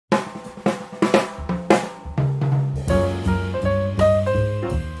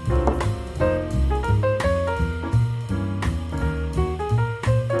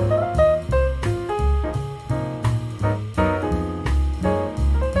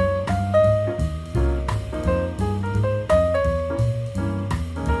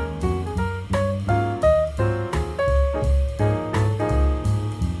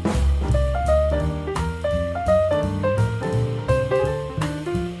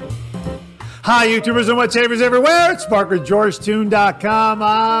Hi, YouTubers and wet savers everywhere. It's SparkerGeorgeTune.com.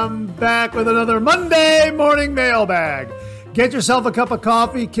 I'm back with another Monday morning mailbag. Get yourself a cup of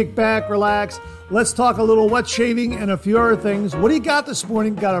coffee, kick back, relax. Let's talk a little wet shaving and a few other things. What do you got this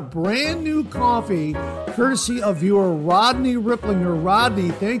morning? Got a brand new coffee, courtesy of viewer Rodney Ripplinger.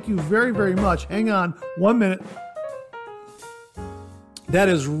 Rodney, thank you very, very much. Hang on 1 minute. That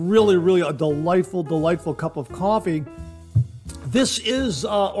is really, really a delightful, delightful cup of coffee. This is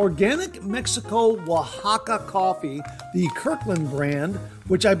Organic Mexico Oaxaca coffee, the Kirkland brand,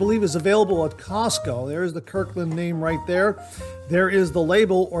 which I believe is available at Costco. There's the Kirkland name right there. There is the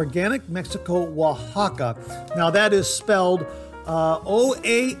label Organic Mexico Oaxaca. Now that is spelled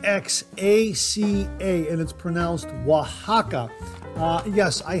O-A-X-A-C-A, and it's pronounced Oaxaca.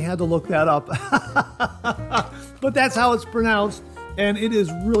 Yes, I had to look that up, but that's how it's pronounced. And it is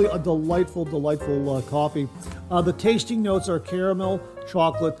really a delightful, delightful coffee. The tasting notes are caramel,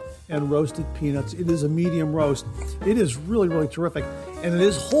 chocolate, and roasted peanuts. It is a medium roast. It is really, really terrific. And it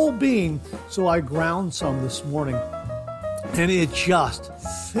is whole bean, so I ground some this morning. And it just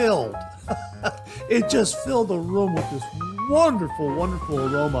filled, the room with this wonderful, wonderful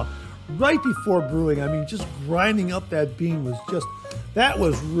aroma. Right before brewing, I mean, just grinding up that bean that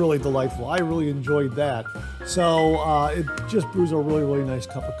was really delightful. I really enjoyed that. So it just brews a really, really nice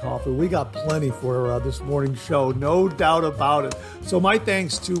cup of coffee. We got plenty for this morning's show, no doubt about it. So my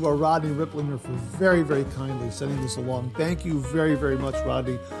thanks to Rodney Ripplinger for very, very kindly sending this along. Thank you very, very much,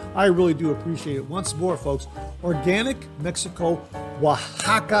 Rodney. I really do appreciate it. Once more, folks, Organic Mexico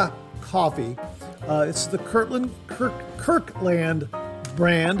Oaxaca coffee. It's the Kirkland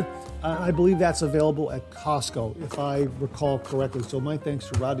brand. I believe that's available at Costco, if I recall correctly. So my thanks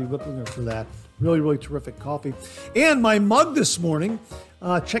to Rodney Ripplinger for that. Really, really terrific coffee. And my mug this morning,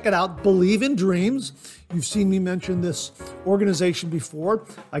 check it out, Believe in Dreams. You've seen me mention this organization before.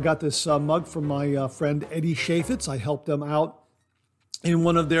 I got this mug from my friend Eddie Chaffetz. I helped them out in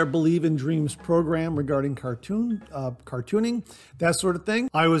one of their Believe in Dreams program regarding cartooning, that sort of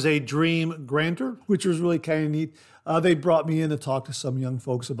thing. I was a dream granter, which was really kind of neat. They brought me in to talk to some young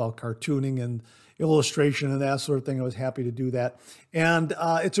folks about cartooning and illustration and that sort of thing. I was happy to do that. And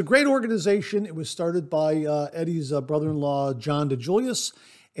it's a great organization. It was started by Eddie's brother-in-law, John DeJulius.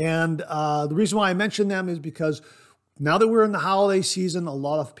 And the reason why I mention them is because now that we're in the holiday season, a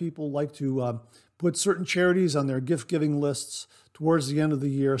lot of people like to put certain charities on their gift-giving lists towards the end of the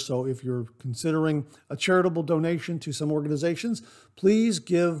year. So if you're considering a charitable donation to some organizations, please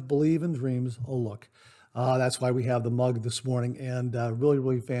give Believe in Dreams a look. That's why we have the mug this morning, and really,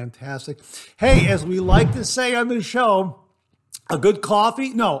 really fantastic. Hey, as we like to say on the show, a good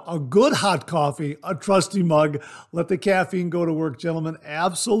hot coffee, a trusty mug. Let the caffeine go to work, gentlemen.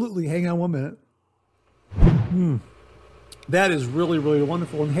 Absolutely. Hang on 1 minute. That is really, really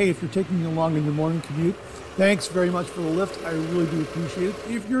wonderful. And hey, if you're taking me along in your morning commute, thanks very much for the lift. I really do appreciate it.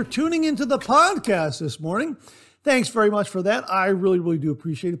 If you're tuning into the podcast this morning, thanks very much for that. I really, really do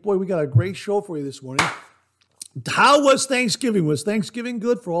appreciate it. Boy, we got a great show for you this morning. How was Thanksgiving? Was Thanksgiving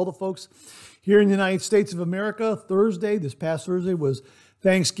good for all the folks here in the United States of America? This past Thursday was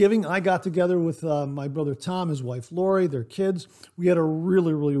Thanksgiving. I got together with my brother Tom, his wife Lori, their kids. We had a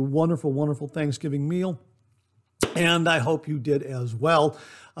really, really wonderful, wonderful Thanksgiving meal. And I hope you did as well.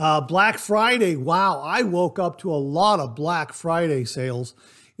 Black Friday. Wow. I woke up to a lot of Black Friday sales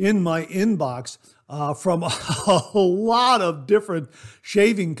in my inbox from a lot of different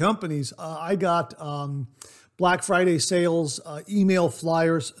shaving companies. I got Black Friday sales, email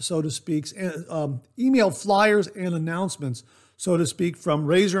flyers, so to speak, email flyers and announcements, so to speak, from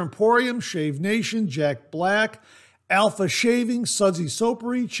Razor Emporium, Shave Nation, Jack Black, Alpha Shaving, Sudsy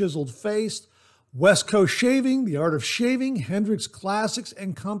Soapery, Chiseled Face, West Coast Shaving, The Art of Shaving, Hendrix Classics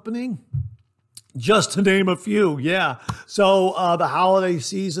and Company, just to name a few. Yeah. So the holiday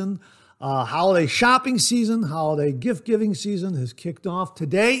season, holiday shopping season, holiday gift-giving season has kicked off.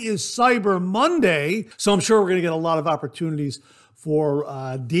 Today is Cyber Monday, so I'm sure we're going to get a lot of opportunities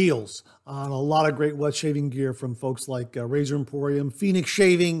for deals on a lot of great wet shaving gear from folks like Razor Emporium, Phoenix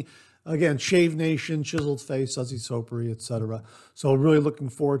Shaving, again, Shave Nation, Chiseled Face, Sudsy Soapery, etc. So really looking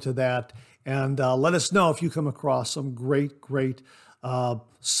forward to that. And let us know if you come across some great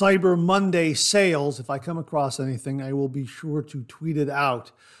Cyber Monday sales. If I come across anything, I will be sure to tweet it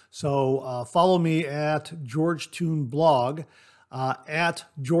out. So follow me at GeorgeTuneBlog, at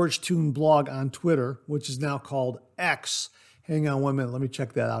GeorgeTuneBlog on Twitter, which is now called X. Hang on 1 minute. Let me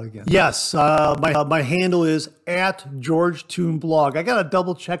check that out again. Yes, my handle is at GeorgeTuneBlog. I got to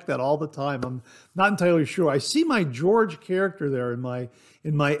double check that all the time. I'm not entirely sure. I see my George character there in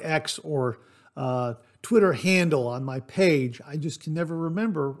my X or Twitter handle on my page. I just can never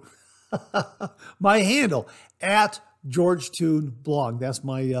remember My handle, at GeorgeToonBlog. That's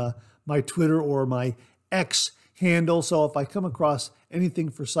my my Twitter or my X handle. So if I come across anything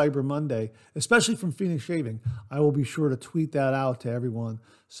for Cyber Monday, especially from Phoenix Shaving, I will be sure to tweet that out to everyone.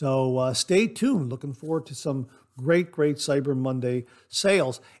 So stay tuned. Looking forward to some great Cyber Monday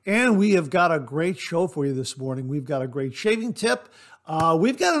sales. And we have got a great show for you this morning. We've got a great shaving tip.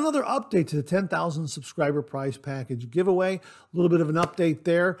 We've got another update to the 10,000 subscriber prize package giveaway. A little bit of an update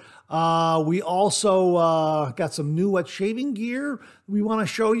there. We also got some new wet shaving gear we want to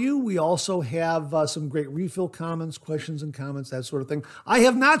show you. We also have some great refill comments, questions and comments, that sort of thing. I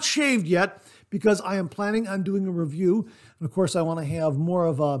have not shaved yet because I am planning on doing a review. And of course, I want to have more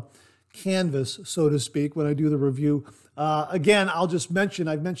of a canvas, so to speak, when I do the review. Again, I'll just mention,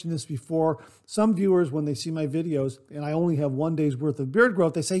 I've mentioned this before, some viewers, when they see my videos and I only have 1 day's worth of beard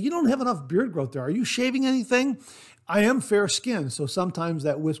growth, they say, you don't have enough beard growth there. Are you shaving anything? I am fair skinned, so sometimes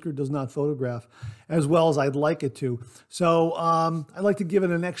that whisker does not photograph as well as I'd like it to. So I like to give it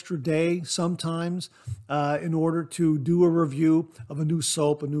an extra day sometimes in order to do a review of a new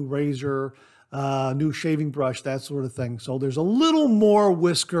soap, a new razor, new shaving brush, that sort of thing. So there's a little more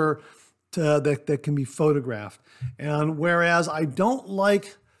whisker that can be photographed. And whereas I don't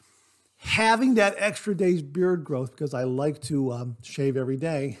like having that extra day's beard growth because I like to shave every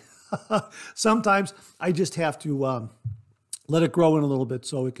day, sometimes I just have to let it grow in a little bit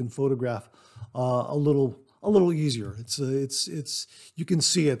so it can photograph a little easier. It's you can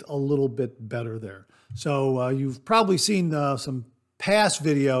see it a little bit better there. So you've probably seen some past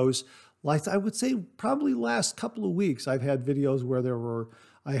videos. Like I would say probably last couple of weeks, I've had videos where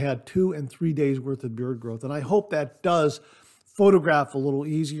I had 2 and 3 days worth of beard growth. And I hope that does photograph a little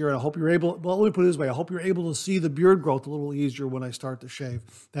easier. And I hope you're able, well, let me put it this way. I hope you're able to see the beard growth a little easier when I start to shave.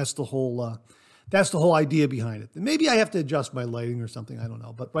 That's the whole idea behind it. And maybe I have to adjust my lighting or something. I don't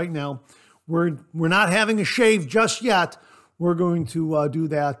know. But right now, we're not having a shave just yet. We're going to do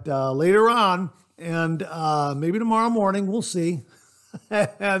that later on. And maybe tomorrow morning, we'll see.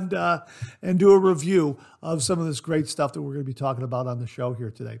 and do a review of some of this great stuff that we're going to be talking about on the show here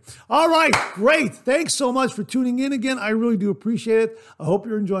today. All right, great. Thanks so much for tuning in again. I really do appreciate it. I hope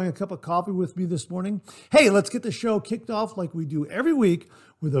you're enjoying a cup of coffee with me this morning. Hey, let's get the show kicked off like we do every week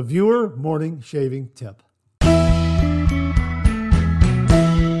with a viewer morning shaving tip.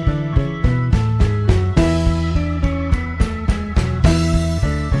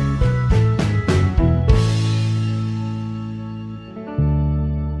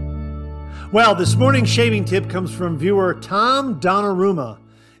 Well, this morning's shaving tip comes from viewer Tom Donnarumma.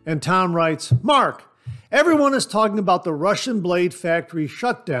 And Tom writes, Mark, everyone is talking about the Russian blade factory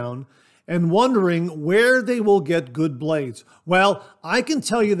shutdown and wondering where they will get good blades. Well, I can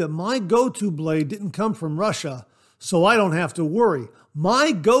tell you that my go-to blade didn't come from Russia, so I don't have to worry.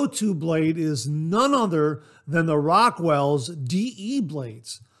 My go-to blade is none other than the Rockwell's DE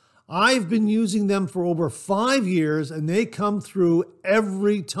blades. I've been using them for over 5 years, and they come through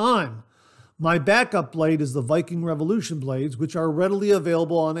every time. My backup blade is the Viking Revolution blades, which are readily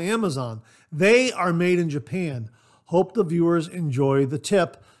available on Amazon. They are made in Japan. Hope the viewers enjoy the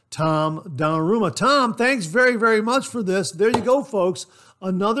tip. Tom Donnarumma. Tom, thanks very, very much for this. There you go, folks.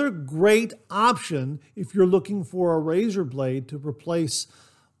 Another great option if you're looking for a razor blade to replace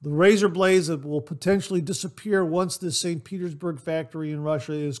the razor blades that will potentially disappear once the St. Petersburg factory in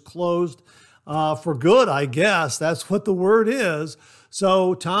Russia is closed for good, I guess. That's what the word is.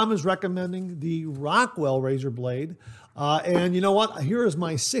 So Tom is recommending the Rockwell razor blade. And you know what? Here is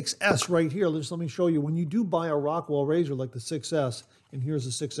my 6S right here. Let me show you. When you do buy a Rockwell razor like the 6S, and here's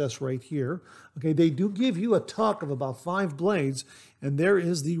the 6S right here, okay, they do give you a tuck of about 5 blades, and there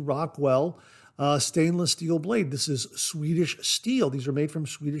is the Rockwell stainless steel blade. This is Swedish steel. These are made from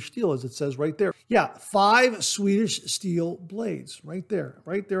Swedish steel, as it says right there. Yeah, 5 Swedish steel blades right there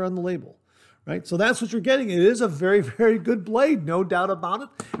on the label. Right, so that's what you're getting. It is a very, very good blade, no doubt about it.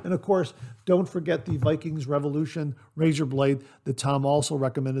 And of course, don't forget the Vikings Revolution razor blade that Tom also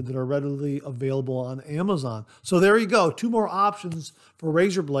recommended that are readily available on Amazon. So there you go, 2 more options for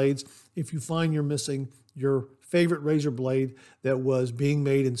razor blades if you find you're missing your favorite razor blade that was being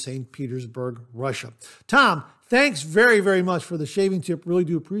made in St. Petersburg, Russia. Tom, thanks very, very much for the shaving tip. Really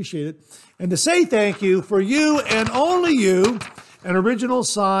do appreciate it. And to say thank you for you and only you, an original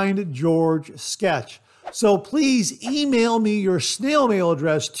signed George sketch. So please email me your snail mail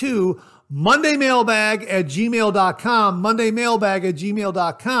address to mondaymailbag@gmail.com,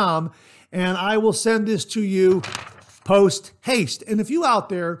 mondaymailbag@gmail.com, and I will send this to you post haste. And if you out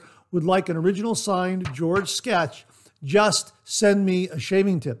there would like an original signed George sketch, just send me a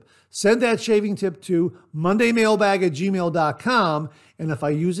shaving tip. Send that shaving tip to mondaymailbag@gmail.com, And if I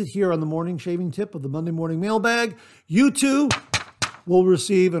use it here on the morning shaving tip of the Monday morning mailbag, you too will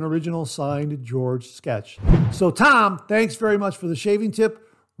receive an original signed George sketch. So Tom, thanks very much for the shaving tip.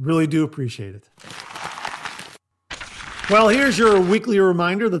 Really do appreciate it. Well, here's your weekly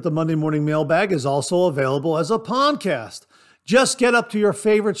reminder that the Monday morning mailbag is also available as a podcast. Just get up to your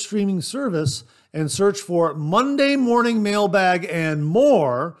favorite streaming service and search for Monday Morning Mailbag and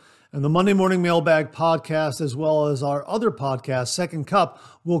more. And the Monday Morning Mailbag podcast, as well as our other podcast, Second Cup,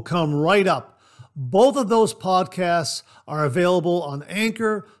 will come right up. Both of those podcasts are available on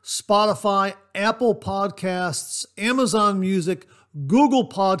Anchor, Spotify, Apple Podcasts, Amazon Music, Google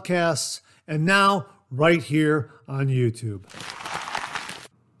Podcasts, and now right here on YouTube.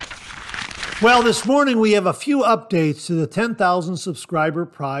 Well, this morning we have a few updates to the 10,000 subscriber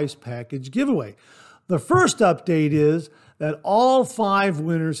prize package giveaway. The first update is that all 5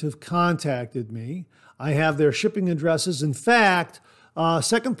 winners have contacted me. I have their shipping addresses. In fact,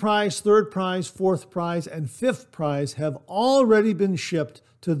 second prize, third prize, fourth prize, and fifth prize have already been shipped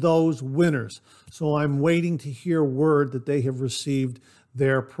to those winners. So I'm waiting to hear word that they have received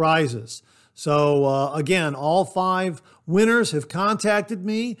their prizes. So again, all 5 winners have contacted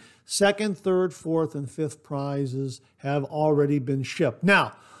me. Second, third, fourth, and fifth prizes have already been shipped.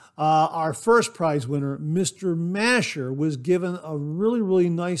 Now, our first prize winner, Mr. Masher, was given a really, really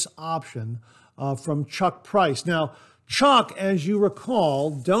nice option from Chuck Price. Now, Chuck, as you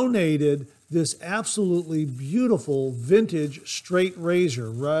recall, donated this absolutely beautiful vintage straight razor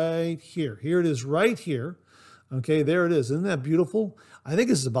right here. Here it is right here. Okay, there it is. Isn't that beautiful? I think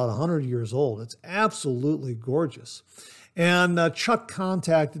this is about 100 years old. It's absolutely gorgeous. And Chuck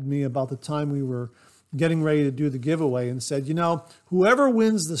contacted me about the time we were getting ready to do the giveaway and said, you know, whoever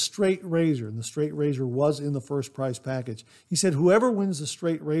wins the straight razor, and the straight razor was in the first prize package, he said, whoever wins the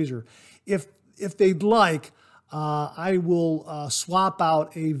straight razor, if they'd like, I will swap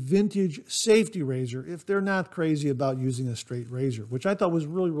out a vintage safety razor if they're not crazy about using a straight razor, which I thought was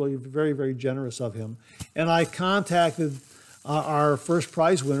really, really very, very generous of him. And I contacted our first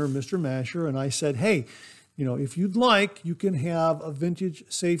prize winner, Mr. Masher, and I said, hey, you know, if you'd like, you can have a vintage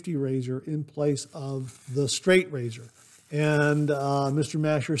safety razor in place of the straight razor. And Mr.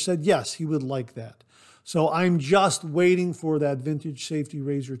 Masher said, yes, he would like that. So I'm just waiting for that vintage safety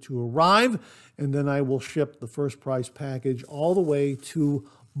razor to arrive, and then I will ship the first prize package all the way to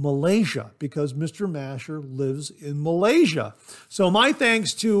Malaysia because Mr. Masher lives in Malaysia. So my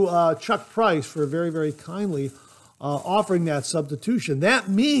thanks to Chuck Price for very, very kindly offering that substitution. That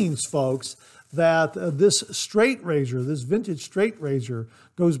means, folks, that this straight razor, this vintage straight razor,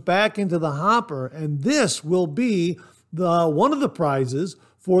 goes back into the hopper, and this will be one of the prizes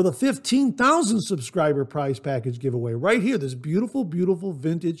for the 15,000 subscriber prize package giveaway. Right here, this beautiful, beautiful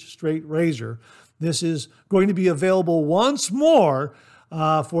vintage straight razor. This is going to be available once more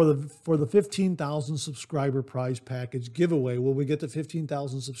for the 15,000 subscriber prize package giveaway. Will we get to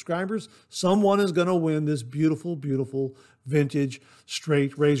 15,000 subscribers? Someone is going to win this beautiful, beautiful vintage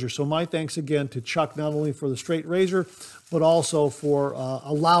straight razor. So my thanks again to Chuck, not only for the straight razor, but also for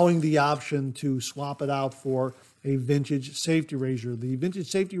allowing the option to swap it out for a vintage safety razor. The vintage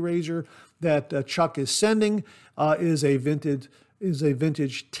safety razor that Chuck is sending is a vintage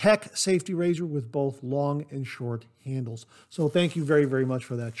tech safety razor with both long and short handles. So thank you very, very much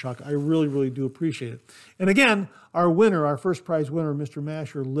for that, Chuck. I really, really do appreciate it. And again, our winner, our first prize winner, Mr.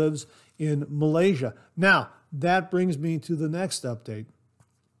 Masher, lives in Malaysia. Now, that brings me to the next update.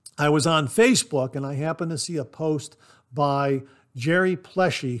 I was on Facebook and I happened to see a post by Jerry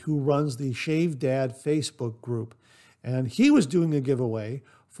Pleshy, who runs the Shave Dad Facebook group. And he was doing a giveaway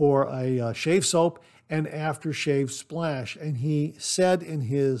for a shave soap and aftershave splash. And he said in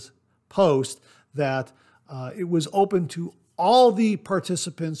his post that it was open to all the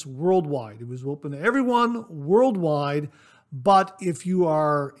participants worldwide. It was open to everyone worldwide. But if you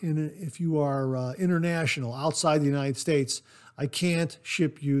are international, outside the United States, I can't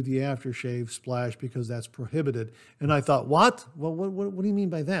ship you the aftershave splash because that's prohibited. And I thought, what? Well, what do you mean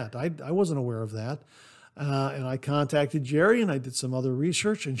by that? I wasn't aware of that. And I contacted Jerry and I did some other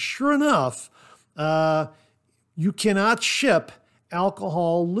research. And sure enough, you cannot ship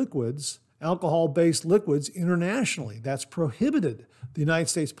alcohol-based liquids internationally. That's prohibited. The United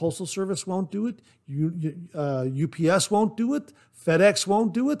States Postal Service won't do it. UPS won't do it. FedEx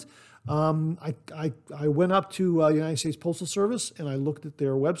won't do it. I went up to United States Postal Service and I looked at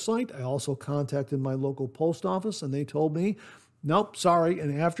their website. I also contacted my local post office and they told me, nope, sorry,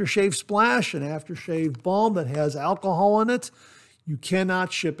 an aftershave splash, an aftershave balm that has alcohol in it, you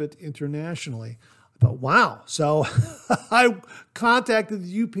cannot ship it internationally. But wow. So I contacted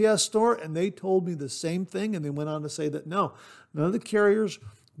the UPS store and they told me the same thing. And they went on to say that no, none of the carriers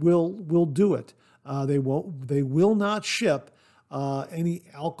will do it. They will not ship any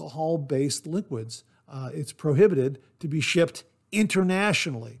alcohol-based liquids. It's prohibited to be shipped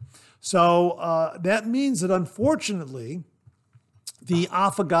internationally. So that means that unfortunately, the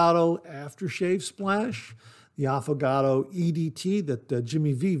Affogato aftershave splash, the Affogato EDT that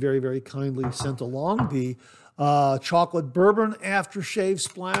Jimmy V very, very kindly sent along, the chocolate bourbon aftershave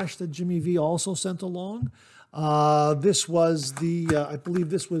splash that Jimmy V also sent along. This was I believe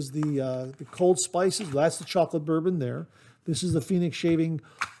this was the Cold Spices. That's the chocolate bourbon there. This is the Phoenix Shaving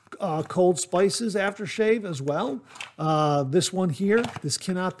Cold Spices aftershave as well. This one here, this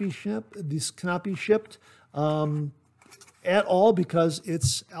cannot be shipped. This cannot be shipped at all because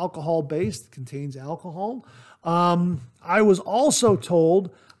it's alcohol-based, contains alcohol. I was also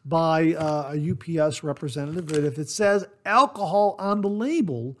told by a UPS representative that if it says alcohol on the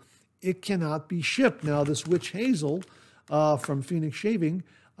label, it cannot be shipped. Now, this Witch Hazel from Phoenix Shaving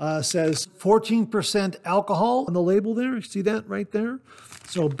says 14% alcohol on the label there. See that right there?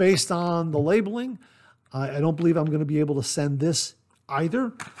 So based on the labeling, I don't believe I'm going to be able to send this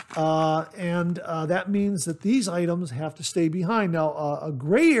either. And that means that these items have to stay behind. Now, a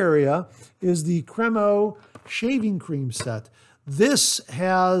gray area is the Cremo shaving cream set. This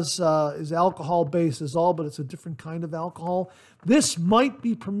is alcohol-based as all, but it's a different kind of alcohol. This might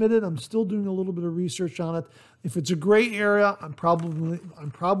be permitted. I'm still doing a little bit of research on it. If it's a gray area, I'm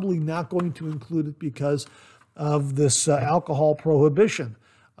probably not going to include it because of this alcohol prohibition.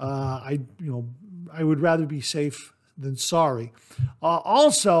 I would rather be safe than sorry.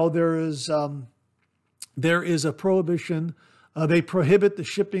 Also, there is a prohibition. They prohibit the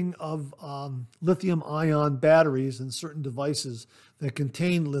shipping of lithium-ion batteries and certain devices that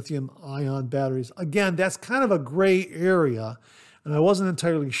contain lithium-ion batteries. Again, that's kind of a gray area, and I wasn't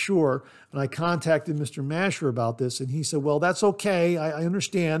entirely sure. And I contacted Mr. Masher about this, and he said, well, that's okay. I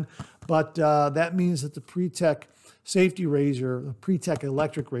understand, but that means that the Pre-Tech safety razor, the Pre-Tech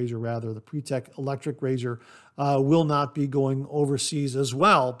electric razor, will not be going overseas as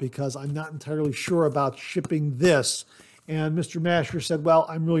well because I'm not entirely sure about shipping this. And Mr. Masher said, well,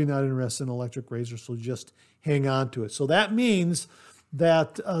 I'm really not interested in electric razors, so just hang on to it. So that means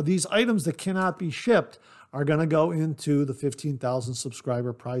that these items that cannot be shipped are going to go into the 15,000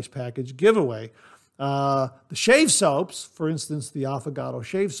 subscriber prize package giveaway. The shave soaps, for instance, the Affogato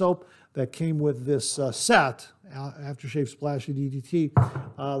shave soap that came with this set, Aftershave Splash and EDT,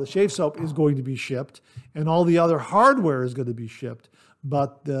 the shave soap is going to be shipped, and all the other hardware is going to be shipped.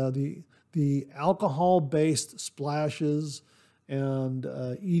 But the alcohol-based splashes and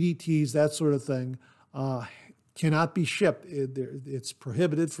EDTs, that sort of thing, cannot be shipped. It's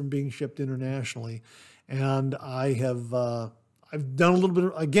prohibited from being shipped internationally. And I've done a little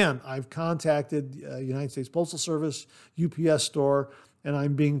bit I've contacted United States Postal Service, UPS store,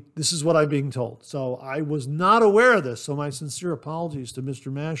 and this is what I'm being told. So I was not aware of this. So my sincere apologies to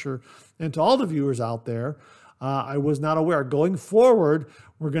Mr. Masher and to all the viewers out there. I was not aware. Going forward,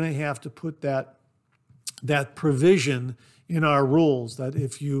 we're going to have to put that provision in our rules that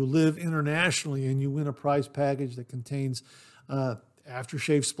if you live internationally and you win a prize package that contains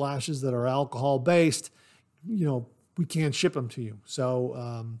aftershave splashes that are alcohol-based, we can't ship them to you. So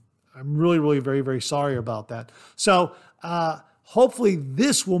I'm really, really very, very sorry about that. So hopefully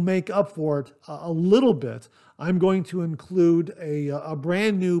this will make up for it a little bit. I'm going to include a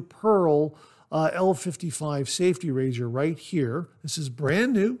brand new Pearl L55 safety razor right here. This is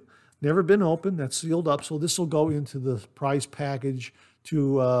brand new, never been opened. That's sealed up. So this will go into the prize package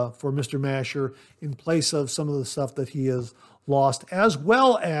for Mr. Masher in place of some of the stuff that he has lost, as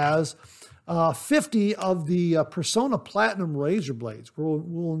well as 50 of the Persona Platinum razor blades.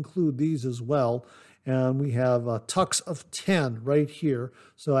 We'll include these as well. And we have tucks of 10 right here.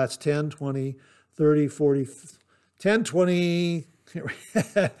 So that's 10, 20, 30, 40, 10, 20,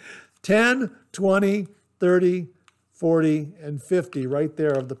 10, 20, 30, 40, and 50 right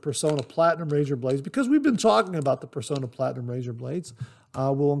there of the Persona Platinum razor blades. Because we've been talking about the Persona Platinum razor blades,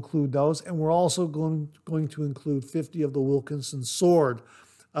 we'll include those. And we're also going to include 50 of the Wilkinson Sword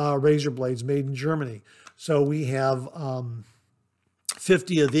razor blades made in Germany. So we have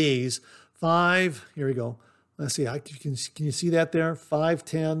 50 of these. 5, here we go. Let's see, can you see that there? 5,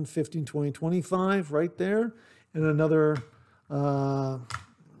 10, 15, 20, 25 right there. And another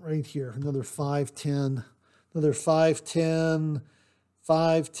right here, another 5, 10, another 5, 10,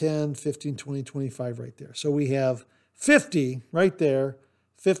 5, 10, 15, 20, 25 right there. So we have 50 right there,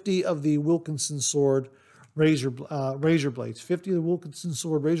 50 of the Wilkinson Sword razor blades, 50 of the Wilkinson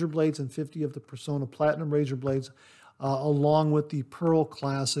Sword razor blades and 50 of the Persona Platinum razor blades, along with the Pearl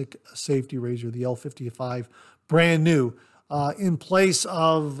Classic safety razor, the L55, brand new, in place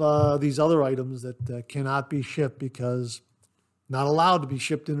of these other items that cannot be shipped because not allowed to be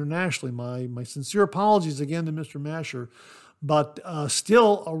shipped internationally. My sincere apologies again to Mr. Masher, but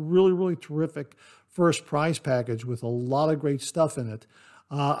still a really, really terrific first prize package with a lot of great stuff in it.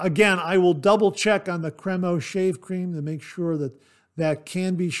 Again, I will double check on the Cremo shave cream to make sure that that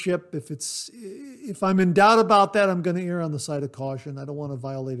can be shipped. If I'm in doubt about that, I'm going to err on the side of caution. I don't want to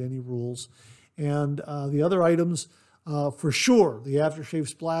violate any rules. And the other items, for sure, the aftershave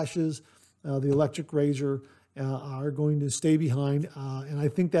splashes, the electric razor, are going to stay behind. And I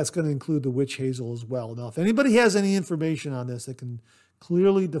think that's going to include the witch hazel as well. Now, if anybody has any information on this that can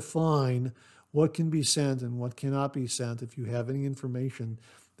clearly define what can be sent and what cannot be sent, if you have any information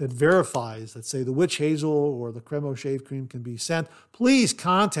that verifies that, say, the witch hazel or the Cremo shave cream can be sent, please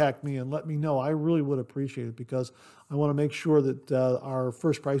contact me and let me know. I really would appreciate it because I want to make sure that our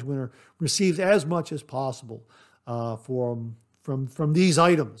first prize winner receives as much as possible from these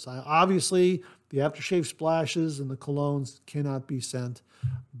items. Obviously, the aftershave splashes and the colognes cannot be sent,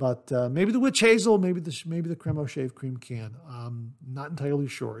 but maybe the witch hazel, maybe the Cremo shave cream can. I'm not entirely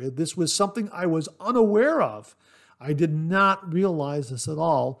sure. This was something I was unaware of. I did not realize this at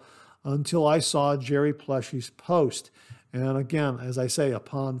all until I saw Jerry Pleshy's post. And again, as I say,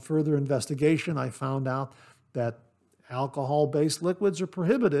 upon further investigation, I found out that alcohol-based liquids are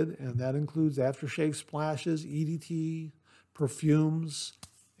prohibited, and that includes aftershave splashes, EDT, perfumes,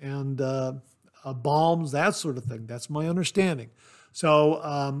 and balms, that sort of thing. That's my understanding.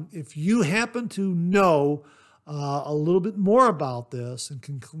 So if you happen to know a little bit more about this and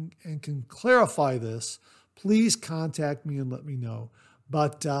can clarify this, please contact me and let me know.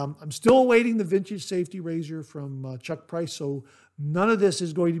 But I'm still awaiting the vintage safety razor from Chuck Price, so none of this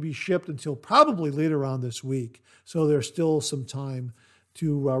is going to be shipped until probably later on this week. So there's still some time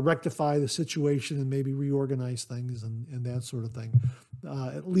to rectify the situation and maybe reorganize things and that sort of thing.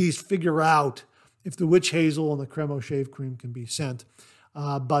 At least figure out if the witch hazel and the Cremo shave cream can be sent.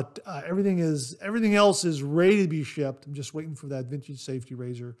 But everything else is ready to be shipped. I'm just waiting for that vintage safety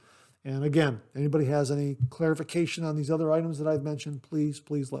razor. And again, anybody has any clarification on these other items that I've mentioned, please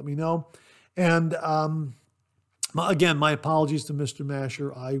let me know. And again, my apologies to Mr.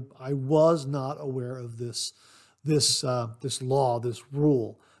 Masher. I was not aware of this law, this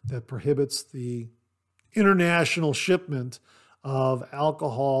rule that prohibits the international shipment of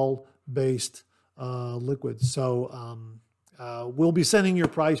alcohol-based liquids. So we'll be sending your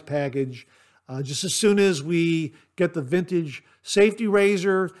prize package just as soon as we get the vintage safety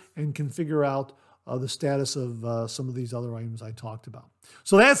razor and can figure out the status of some of these other items I talked about.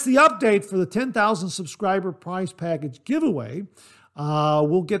 So that's the update for the 10,000 subscriber prize package giveaway.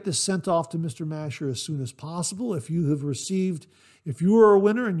 We'll get this sent off to Mr. Masher as soon as possible. If you are a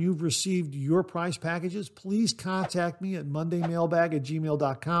winner and you've received your prize packages, please contact me at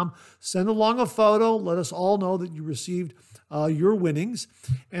mondaymailbag@gmail.com. Send along a photo. Let us all know that you received your winnings.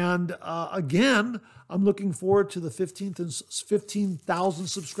 And again, I'm looking forward to the 15,000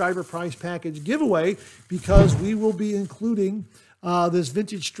 subscriber prize package giveaway because we will be including this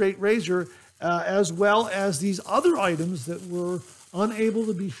vintage straight razor as well as these other items that were unable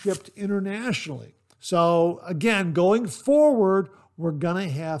to be shipped internationally. So again, going forward, we're going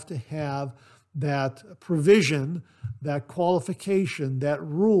to have that provision, that qualification, that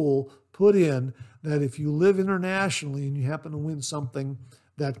rule put in that if you live internationally and you happen to win something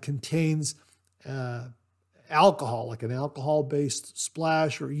that contains alcohol, like an alcohol-based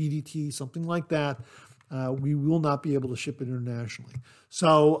splash or EDT, something like that, we will not be able to ship it internationally.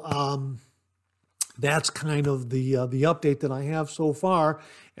 So that's kind of the update that I have so far.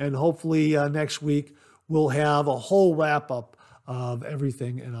 And hopefully next week we'll have a whole wrap-up of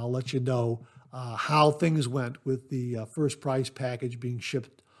everything, and I'll let you know how things went with the first prize package being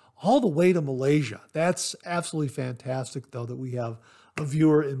shipped all the way to Malaysia. That's absolutely fantastic, though, that we have a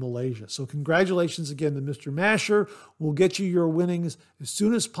viewer in Malaysia. So congratulations again to Mr. Masher. We'll get you your winnings as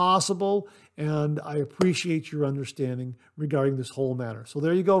soon as possible, and I appreciate your understanding regarding this whole matter. So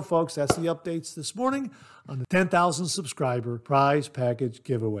there you go, folks. That's the updates this morning on the 10,000 subscriber prize package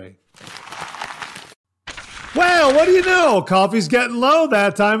giveaway. Well, what do you know? Coffee's getting low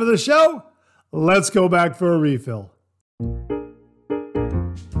that time of the show. Let's go back for a refill.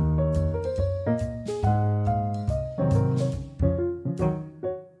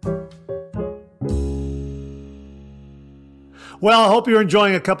 Well, I hope you're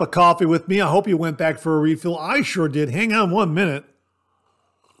enjoying a cup of coffee with me. I hope you went back for a refill. I sure did. Hang on 1 minute.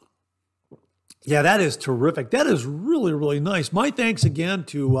 Yeah, that is terrific. That is really, really nice. My thanks again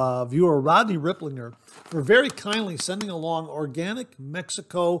to viewer Rodney Ripplinger for very kindly sending along organic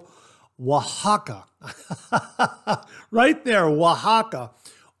Mexico Oaxaca. Right there, Oaxaca.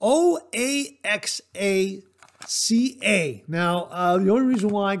 Oaxaca. Now, the only reason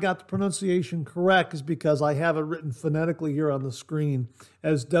why I got the pronunciation correct is because I have it written phonetically here on the screen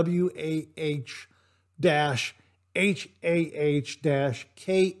as WAH-HAH-KAH.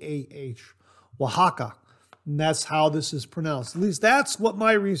 Oaxaca. And that's how this is pronounced. At least that's what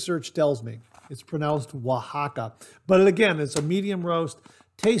my research tells me. It's pronounced Oaxaca. But again, it's a medium roast,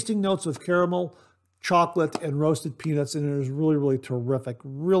 tasting notes of caramel, chocolate, and roasted peanuts, and it is really, really terrific.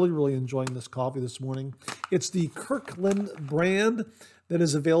 Really, really enjoying this coffee this morning. It's the Kirkland brand that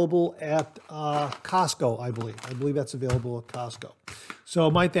is available at Costco, I believe. I believe that's available at Costco.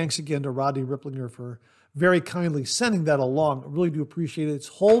 So my thanks again to Rodney Ripplinger for very kindly sending that along. I really do appreciate it. It's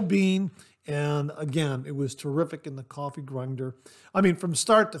whole bean. And again, it was terrific in the coffee grinder. I mean, from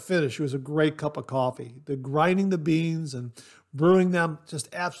start to finish, it was a great cup of coffee. The grinding the beans and brewing them, just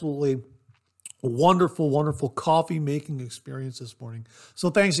absolutely wonderful, wonderful coffee making experience this morning.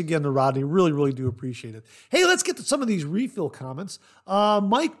 So thanks again to Rodney. Really, really do appreciate it. Hey, let's get to some of these refill comments.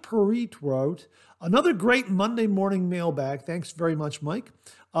 Mike Perit wrote, another great Monday morning mailbag. Thanks very much, Mike.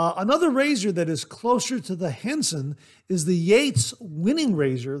 Another razor that is closer to the Henson is the Yates winning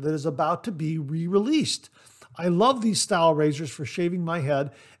razor that is about to be re-released. I love these style razors for shaving my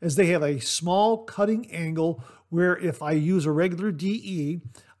head as they have a small cutting angle where if I use a regular DE,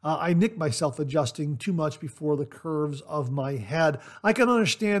 I nick myself adjusting too much before the curves of my head. I can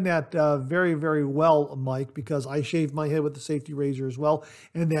understand that very, very well, Mike, because I shave my head with the safety razor as well.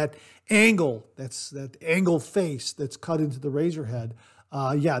 And that angle, that angle face that's cut into the razor head,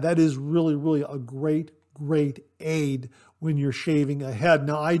 yeah, that is really, really a great, great aid when you're shaving a head.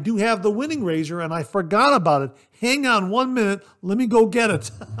 Now, I do have the winning razor, and I forgot about it. Hang on 1 minute. Let me go get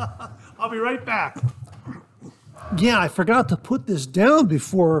it. I'll be right back. Yeah, I forgot to put this down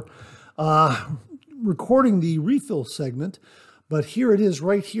before recording the refill segment, but here it is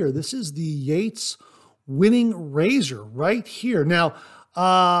right here. This is the Yates winning razor right here. Now,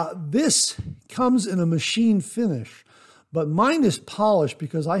 this comes in a machine finish, but mine is polished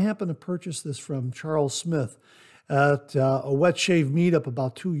because I happened to purchase this from Charles Smith at a wet shave meetup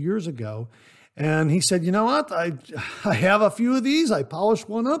about 2 years ago. And he said, you know what, I have a few of these. I polished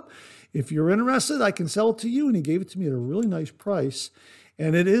one up. If you're interested, I can sell it to you. And he gave it to me at a really nice price.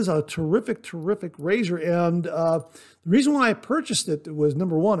 And it is a terrific, terrific razor. And the reason why I purchased it was,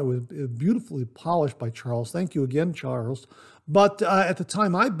 number one, it was beautifully polished by Charles. Thank you again, Charles. But at the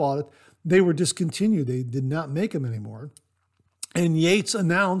time I bought it, they were discontinued. They did not make them anymore. And Yates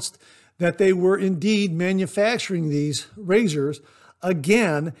announced that they were indeed manufacturing these razors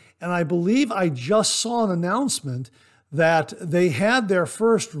again. And I believe I just saw an announcement that they had their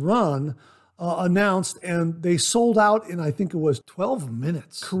first run announced and they sold out in, I think it was 12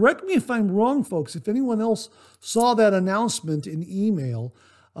 minutes. Correct me if I'm wrong, folks. If anyone else saw that announcement in email,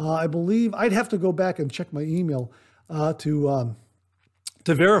 I believe I'd have to go back and check my email to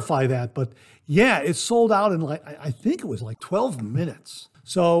verify that. But yeah, it sold out in I think it was like 12 minutes.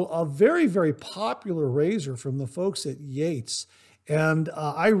 So a very, very popular razor from the folks at Yates. And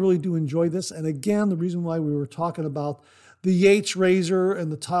I really do enjoy this. And again, the reason why we were talking about the Yates razor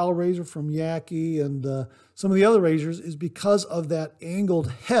and the tile razor from Yaki and some of the other razors is because of that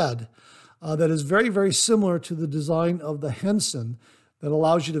angled head that is very, very similar to the design of the Henson that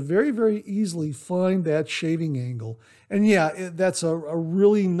allows you to very, very easily find that shaving angle. And yeah, that's a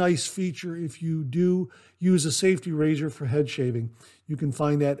really nice feature if you do use a safety razor for head shaving. You can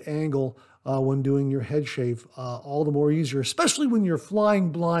find that angle when doing your head shave all the more easier, especially when you're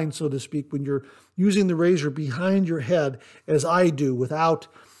flying blind, so to speak, when you're using the razor behind your head, as I do, without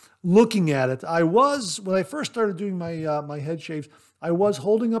looking at it. When I first started doing my head shaves, I was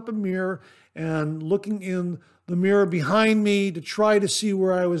holding up a mirror and looking in the mirror behind me to try to see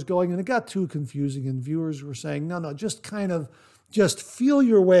where I was going, and it got too confusing, and viewers were saying, no, just feel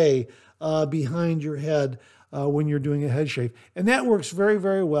your way behind your head when you're doing a head shave. And that works very,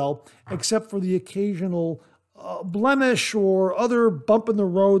 very well, except for the occasional blemish or other bump in the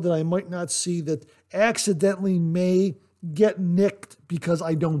road that I might not see that accidentally may get nicked because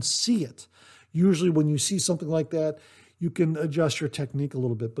I don't see it. Usually when you see something like that, you can adjust your technique a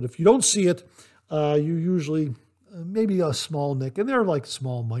little bit. But if you don't see it, you usually maybe a small nick, and they're like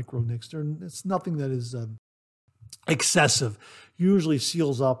small micro nicks. It's nothing that is excessive. Usually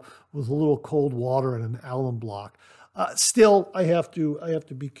seals up with a little cold water and an alum block. Still, I have to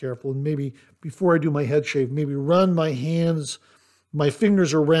be careful, and maybe before I do my head shave, maybe run my hands my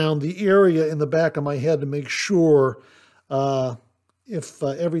fingers around the area in the back of my head to make sure if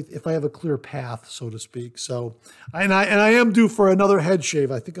I have a clear path, so to speak. So, and I am due for another head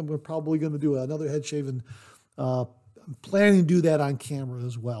shave. I think I'm probably going to do another head shave, and I'm planning to do that on camera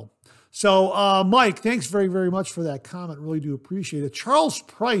as well. So, Mike, thanks very, very much for that comment. Really do appreciate it. Charles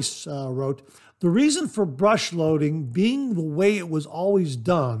Price wrote, the reason for brush loading being the way it was always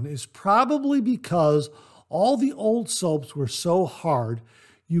done is probably because all the old soaps were so hard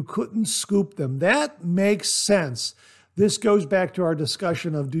you couldn't scoop them. That makes sense. This goes back to our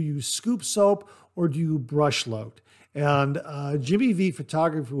discussion of, do you scoop soap or do you brush load? And Jimmy V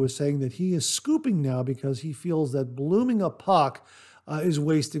Photography was saying that he is scooping now because he feels that blooming a puck is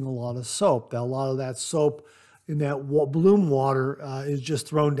wasting a lot of soap. That a lot of that soap in that bloom water is just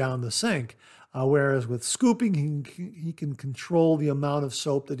thrown down the sink. Whereas with scooping, he can control the amount of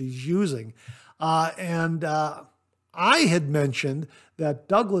soap that he's using. I had mentioned that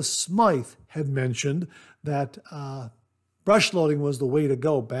Douglas Smythe had mentioned that brush loading was the way to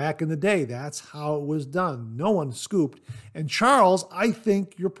go back in the day. That's how it was done. No one scooped. And Charles, I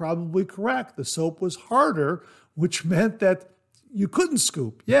think you're probably correct. The soap was harder, which meant that you couldn't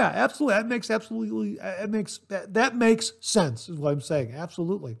scoop. Yeah, absolutely. That makes sense, is what I'm saying.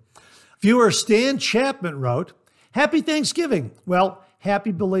 Absolutely. Viewer Stan Chapman wrote, Happy Thanksgiving. Well,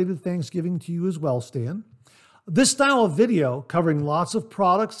 happy belated Thanksgiving to you as well, Stan. This style of video, covering lots of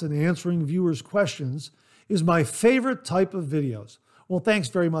products and answering viewers' questions, is my favorite type of videos. Well, thanks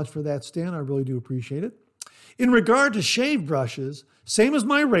very much for that, Stan. I really do appreciate it. In regard to shave brushes, same as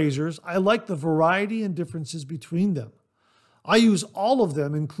my razors, I like the variety and differences between them. I use all of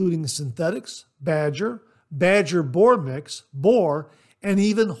them, including synthetics, Badger boar mix, boar, and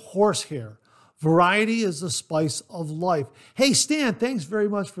even horsehair. Variety is the spice of life. Hey, Stan, thanks very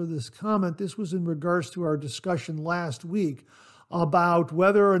much for this comment. This was in regards to our discussion last week about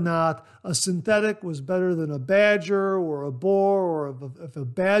whether or not a synthetic was better than a Badger or a boar, or if a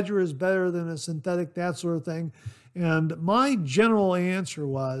Badger is better than a synthetic, that sort of thing. And my general answer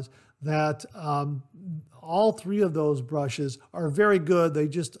was that all three of those brushes are very good. They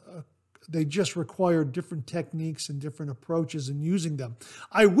just require different techniques and different approaches in using them.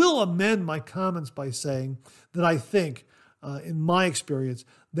 I will amend my comments by saying that I think, in my experience,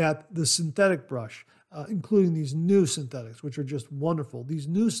 that the synthetic brush, including these new synthetics, which are just wonderful, these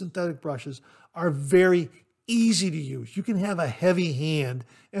new synthetic brushes are very easy to use. You can have a heavy hand,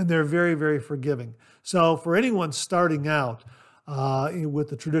 and they're very, very forgiving. So for anyone starting out with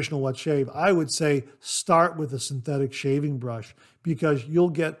the traditional wet shave, I would say start with a synthetic shaving brush, because you'll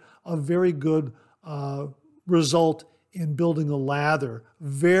get a very good result in building a lather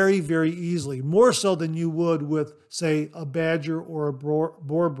very, very easily, more so than you would with, say, a Badger or a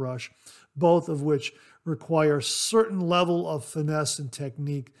boar brush, both of which require a certain level of finesse and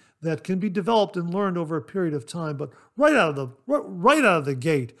technique that can be developed and learned over a period of time. But right out of the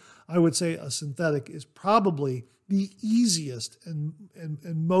gate, I would say a synthetic is probably the easiest and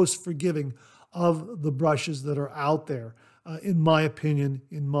most forgiving of the brushes that are out there. In my opinion,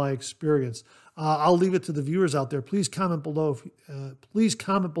 in my experience. I'll leave it to the viewers out there. Please comment below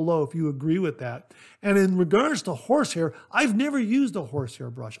if you agree with that. And in regards to horsehair, I've never used a horsehair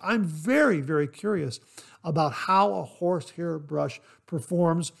brush. I'm very, very curious about how a horsehair brush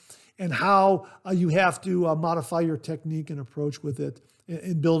performs and how you have to modify your technique and approach with it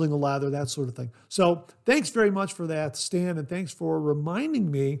in building a lather, that sort of thing. So thanks very much for that, Stan, and thanks for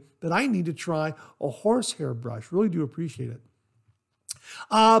reminding me that I need to try a horsehair brush. Really do appreciate it.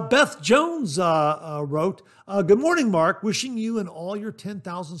 Beth Jones wrote, Good morning, Mark. Wishing you and all your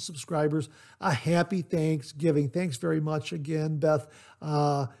 10,000 subscribers a happy Thanksgiving. Thanks very much again, Beth.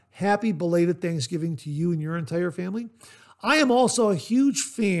 Happy belated Thanksgiving to you and your entire family. I am also a huge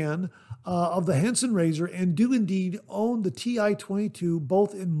fan of the Henson razor and do indeed own the TI-22,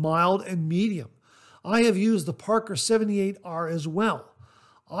 both in mild and medium. I have used the Parker 78R as well.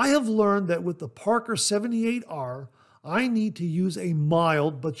 I have learned that with the Parker 78R, I need to use a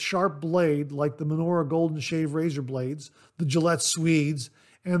mild but sharp blade like the Menorah Golden Shave razor blades, the Gillette Swedes,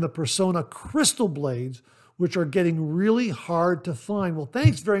 and the Persona Crystal blades, which are getting really hard to find. Well,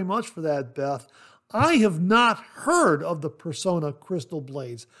 thanks very much for that, Beth. I have not heard of the Persona Crystal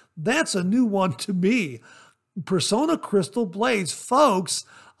blades. That's a new one to me. Persona Crystal blades. Folks,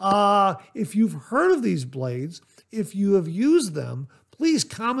 if you've heard of these blades, if you have used them, please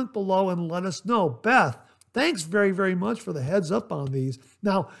comment below and let us know. Beth, thanks very, very much for the heads up on these.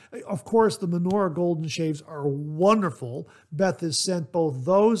 Now, of course, the Menorah Golden Shaves are wonderful. Beth has sent both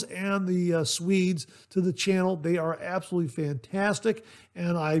those and the Swedes to the channel. They are absolutely fantastic,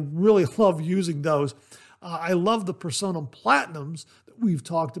 and I really love using those. I love the Persona Platinums that we've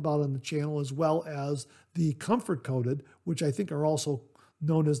talked about on the channel, as well as the Comfort Coated, which I think are also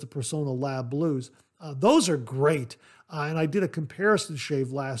known as the Persona Lab Blues. Those are great. And I did a comparison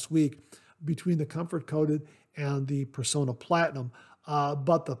shave last week between the Comfort Coated and the Persona Platinum.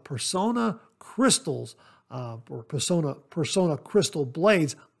 But the Persona Crystals, or Persona Crystal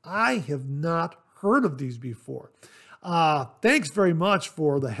Blades, I have not heard of these before. Thanks very much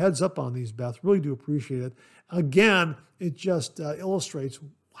for the heads up on these, Beth. Really do appreciate it. Again, it just illustrates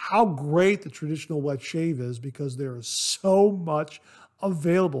how great the traditional wet shave is, because there is so much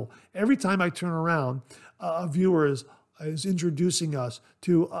available. Every time I turn around, a viewer is introducing us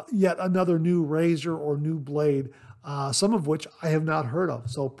to yet another new razor or new blade, some of which I have not heard of.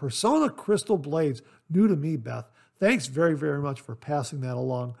 So Persona Crystal Blades, new to me, Beth. Thanks very, very much for passing that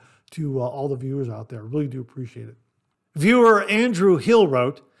along to all the viewers out there. Really do appreciate it. Viewer Andrew Hill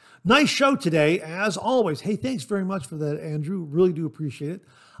wrote, "Nice show today, as always." Hey, thanks very much for that, Andrew. Really do appreciate it.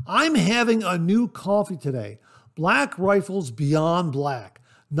 "I'm having a new coffee today. Black Rifle's Beyond Black.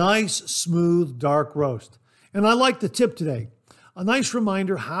 Nice, smooth, dark roast. And I like the tip today. A nice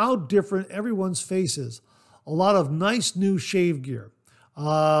reminder how different everyone's face is. A lot of nice new shave gear.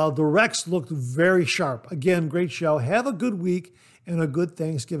 The Rex looked very sharp. Again, great show. Have a good week and a good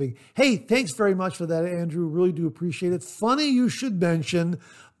Thanksgiving." Hey, thanks very much for that, Andrew. Really do appreciate it. Funny you should mention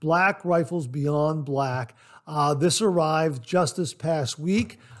Black Rifles Beyond Black. This arrived just this past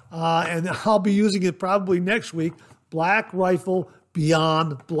week, and I'll be using it probably next week. Black Rifle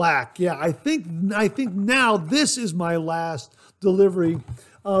Beyond Black. Yeah, I think now this is my last delivery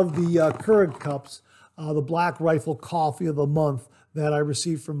of the Keurig cups, the Black Rifle Coffee of the Month that I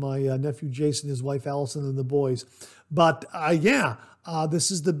received from my nephew Jason, his wife Allison, and the boys. But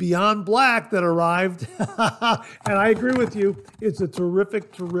this is the Beyond Black that arrived, and I agree with you. It's a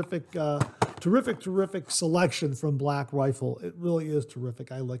terrific selection from Black Rifle. It really is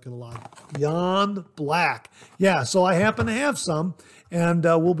terrific. I like it a lot. Beyond Black. Yeah, so I happen to have some, and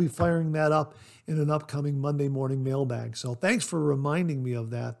we'll be firing that up in an upcoming Monday morning mailbag. So thanks for reminding me of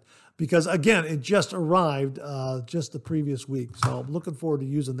that, because, again, it just arrived just the previous week. So I'm looking forward to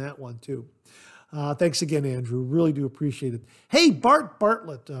using that one, too. Thanks again, Andrew. Really do appreciate it. Hey, Bart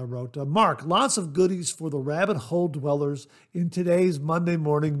Bartlett wrote, "Mark, lots of goodies for the rabbit hole dwellers in today's Monday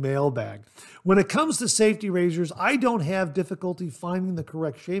morning mailbag. When it comes to safety razors, I don't have difficulty finding the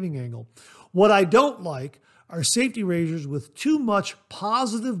correct shaving angle. What I don't like are safety razors with too much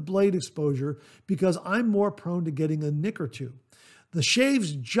positive blade exposure, because I'm more prone to getting a nick or two. The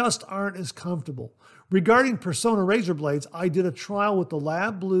shaves just aren't as comfortable. Regarding Persona razor blades, I did a trial with the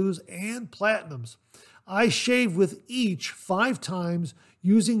Lab Blues and Platinums. I shaved with each 5 times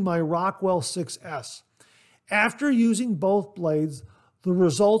using my Rockwell 6S. After using both blades, the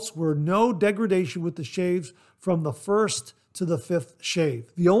results were no degradation with the shaves from the first to the 5th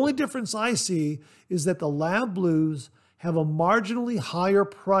shave. The only difference I see is that the Lab Blues have a marginally higher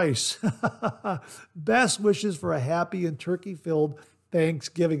price. Best wishes for a happy and turkey-filled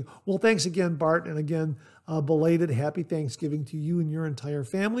Thanksgiving." Well, thanks again, Bart, and again, belated happy Thanksgiving to you and your entire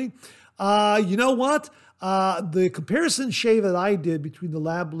family. You know what? The comparison shave that I did between the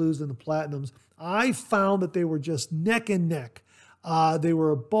Lab Blues and the Platinums, I found that they were just neck and neck. They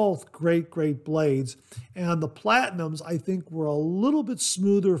were both great, great blades. And the Platinums, I think, were a little bit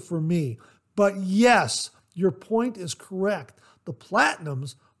smoother for me. But yes, your point is correct. The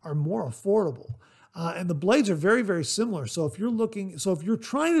Platinums are more affordable. And the blades are very, very similar. So if you're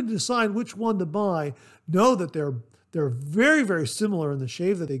trying to decide which one to buy, know that they're very, very similar in the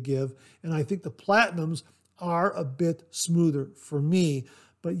shave that they give. And I think the Platinums are a bit smoother for me.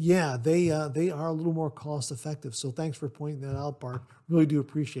 But yeah, they are a little more cost effective. So thanks for pointing that out, Bart. Really do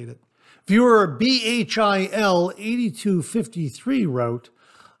appreciate it. Viewer BHIL8253 wrote,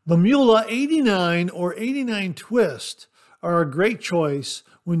 "The Mula 89 or 89 Twist are a great choice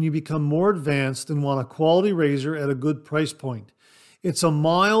when you become more advanced and want a quality razor at a good price point. It's a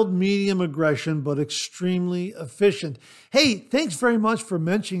mild, medium aggression, but extremely efficient." Hey, thanks very much for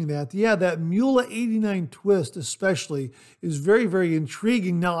mentioning that. Yeah, that Mula 89 Twist especially is very, very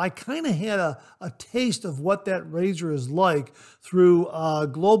intriguing. Now, I kind of had a taste of what that razor is like through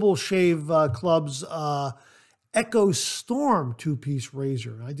Global Shave Club's Echo Storm 2-piece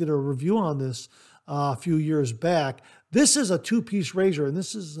razor. I did a review on this a few years back. This is a 2-piece razor, and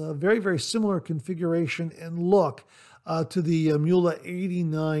this is a very, very similar configuration and look to the Mula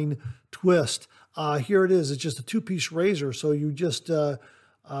 89 Twist. Here it is. It's just a 2-piece razor, so you just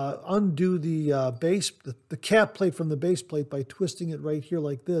undo the base, the cap plate from the base plate by twisting it right here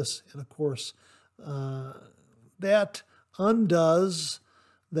like this. And of course, that undoes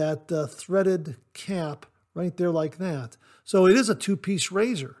that threaded cap right there like that. So it is a two-piece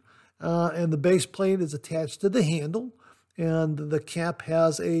razor, and the base plate is attached to the handle, and the cap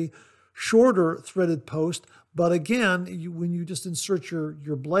has a shorter threaded post. But again, when you just insert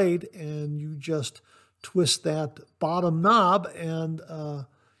your blade and you just twist that bottom knob and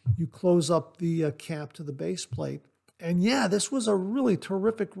you close up the cap to the base plate. And yeah, this was a really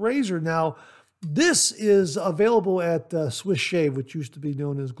terrific razor. Now, this is available at Swiss Shave, which used to be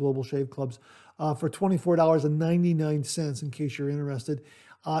known as Global Shave Clubs, for $24.99 in case you're interested.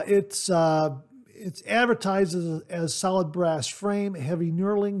 It's advertised as solid brass frame, heavy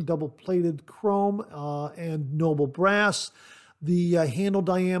knurling, double-plated chrome, and noble brass. The handle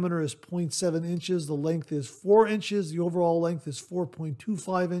diameter is 0.7 inches. The length is 4 inches. The overall length is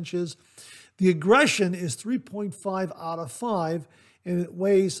 4.25 inches. The aggression is 3.5 out of 5, and it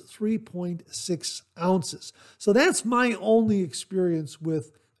weighs 3.6 ounces. So that's my only experience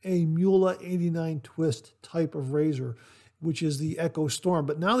with a Mueller 89 twist type of razor, which is the Echo Storm.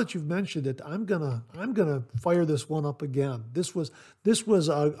 But now that you've mentioned it, I'm gonna fire this one up again. This was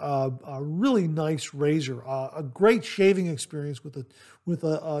a really nice razor, a great shaving experience with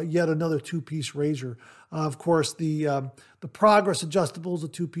a yet another two-piece razor. Of course, the Progress adjustable is a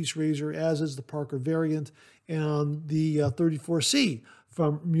two-piece razor, as is the Parker variant, and the 34C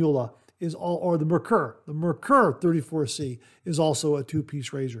from Mueller is or the Merkur 34C is also a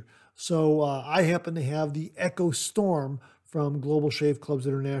two-piece razor. So I happen to have the Echo Storm from Global Shave Clubs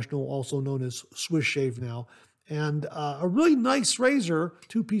International, also known as Swiss Shave now, and a really nice razor,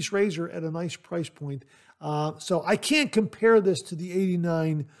 two-piece razor at a nice price point. So I can't compare this to the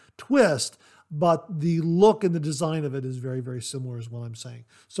 89 twist, but the look and the design of it is very, very similar is what I'm saying.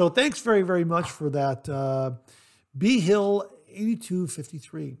 So thanks very, very much for that. B Hill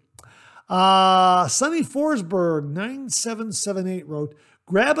 8253. Sonny Forsberg 9778 wrote,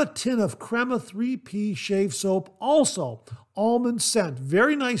 grab a tin of Crema 3P shave soap, also almond scent.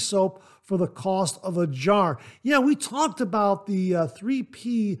 Very nice soap for the cost of a jar. Yeah, we talked about the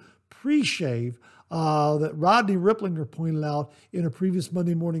 3P pre-shave that Rodney Ripplinger pointed out in a previous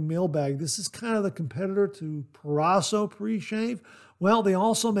Monday morning mailbag. This is kind of the competitor to Parasso pre-shave. Well, they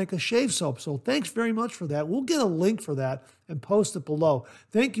also make a shave soap. So thanks very much for that. We'll get a link for that and post it below.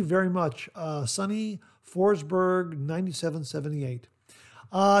 Thank you very much, Sonny Forsberg 9778.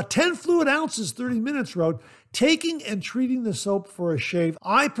 10 fluid ounces, 30 minutes wrote, taking and treating the soap for a shave.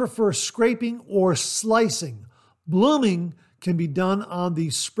 I prefer scraping or slicing. Blooming can be done on the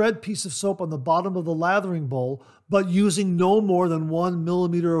spread piece of soap on the bottom of the lathering bowl, but using no more than 1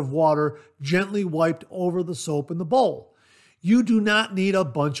 millimeter of water gently wiped over the soap in the bowl. You do not need a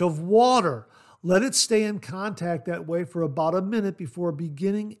bunch of water. Let it stay in contact that way for about a minute before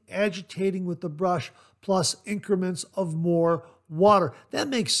beginning agitating with the brush, plus increments of more water. That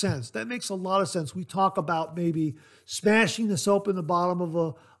makes sense. That makes a lot of sense. We talk about maybe smashing the soap in the bottom of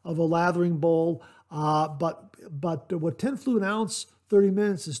a lathering bowl, but what 10 fluid ounce 30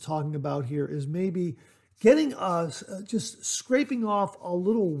 minutes is talking about here is maybe getting just scraping off a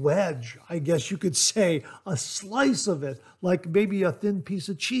little wedge, I guess you could say, a slice of it, like maybe a thin piece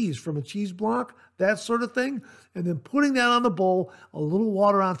of cheese from a cheese block, that sort of thing, and then putting that on the bowl, a little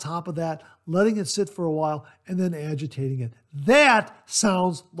water on top of that, letting it sit for a while, and then agitating it. That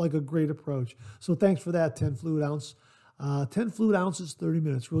sounds like a great approach. So thanks for that, 10 fluid ounce. 10 fluid ounces, 30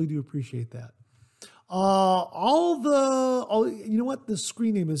 minutes. Really do appreciate that. You know what? The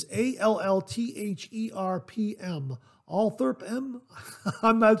screen name is ALLTHERPM. Altherp M?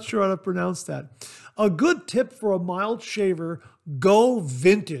 I'm not sure how to pronounce that. A good tip for a mild shaver, go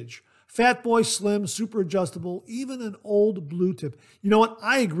vintage. Fat Boy Slim, super adjustable, even an old blue tip. You know what?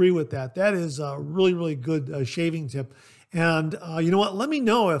 I agree with that. That is a really, really good shaving tip. And you know what? Let me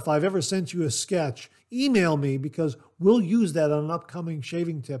know if I've ever sent you a sketch. Email me because we'll use that on an upcoming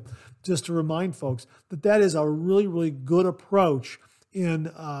shaving tip, just to remind folks that that is a really, really good approach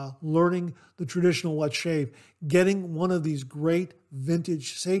in learning the traditional wet shave, getting one of these great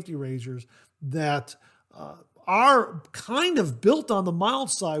vintage safety razors that are kind of built on the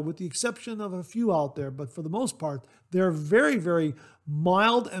mild side with the exception of a few out there. But for the most part, they're very, very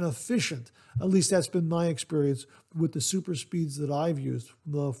mild and efficient. At least that's been my experience with the super speeds that I've used,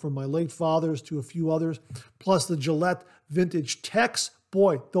 from my late fathers to a few others, plus the Gillette Vintage Techs.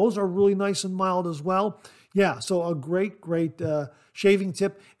 Boy, those are really nice and mild as well. Yeah, so a great, great shaving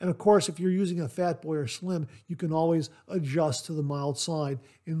tip. And of course, if you're using a Fat Boy or Slim, you can always adjust to the mild side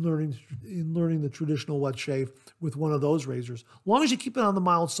in learning the traditional wet shave with one of those razors. As long as you keep it on the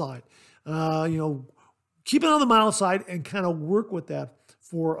mild side, keep it on the mild side and kind of work with that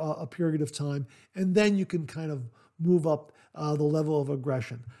for a period of time. And then you can kind of move up the level of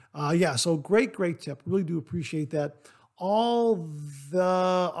aggression. Yeah, so great tip. Really do appreciate that. All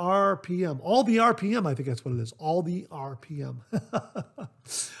the RPM, I think that's what it is. All the RPM.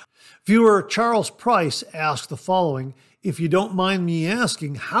 Viewer Charles Price asked the following: if you don't mind me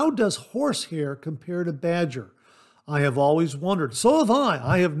asking, how does horsehair compare to badger? I have always wondered. So have I.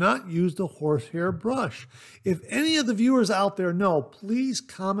 I have not used a horsehair brush. If any of the viewers out there know, please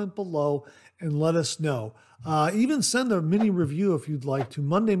comment below and let us know. Even send a mini review if you'd like to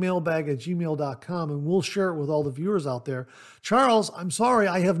mondaymailbag@gmail.com, and we'll share it with all the viewers out there. Charles, I'm sorry,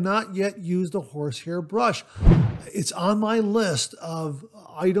 I have not yet used a horsehair brush. It's on my list of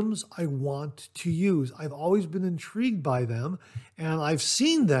items I want to use. I've always been intrigued by them, and I've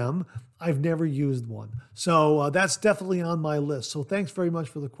seen them. I've never used one. So that's definitely on my list. So thanks very much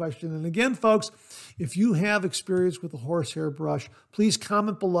for the question. And again, folks, if you have experience with a horsehair brush, please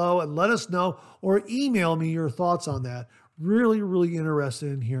comment below and let us know, or email me your thoughts on that. Really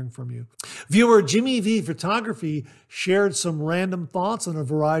interested in hearing from you. Viewer Jimmy V Photography shared some random thoughts on a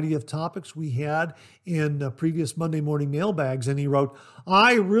variety of topics we had in previous Monday morning mailbags, and he wrote,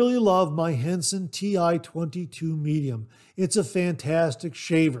 I really love my Henson TI-22 medium. It's a fantastic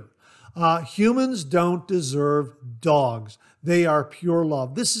shaver. Humans don't deserve dogs. They are pure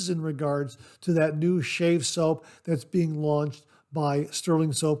love. This is in regards to that new shave soap that's being launched by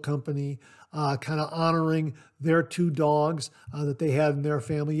Sterling Soap Company, kind of honoring their two dogs that they had in their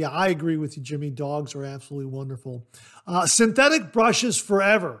family. Yeah, I agree with you, Jimmy. Dogs are absolutely wonderful. Synthetic brushes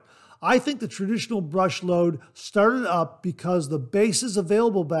forever. I think the traditional brush load started up because the bases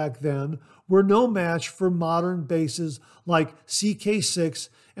available back then were no match for modern bases like CK6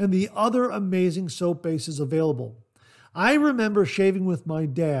 and the other amazing soap bases available. I remember shaving with my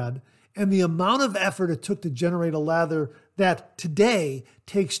dad, and the amount of effort it took to generate a lather that today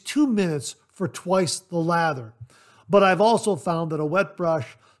takes 2 minutes for twice the lather. But I've also found that a wet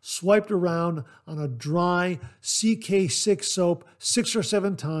brush swiped around on a dry CK6 soap 6 or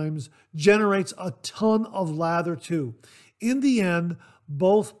 7 times generates a ton of lather too. In the end,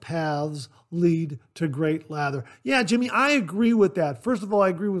 both paths lead to great lather. Yeah, Jimmy, I agree with that. First of all, I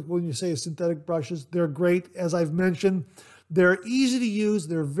agree with when you say synthetic brushes. They're great. As I've mentioned, they're easy to use.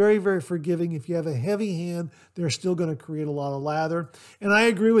 They're very forgiving. If you have a heavy hand, they're still going to create a lot of lather. And I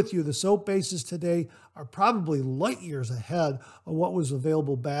agree with you. The soap bases today are probably light years ahead of what was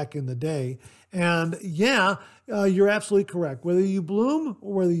available back in the day. And yeah, you're absolutely correct. Whether you bloom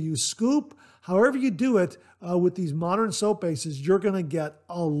or whether you scoop, however you do it, with these modern soap bases, you're going to get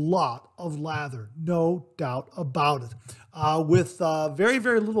a lot of lather, no doubt about it, with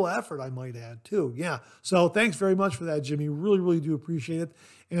very little effort, I might add, too. Yeah, so thanks very much for that, Jimmy. Really do appreciate it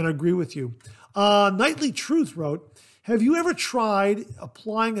and agree with you. Nightly Truth wrote, have you ever tried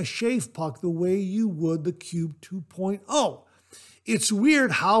applying a shave puck the way you would the Cube 2.0? It's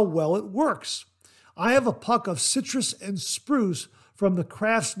weird how well it works. I have a puck of citrus and spruce from the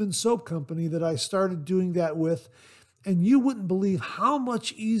Craftsman Soap Company that I started doing that with, and you wouldn't believe how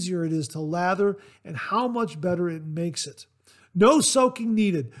much easier it is to lather and how much better it makes it. No soaking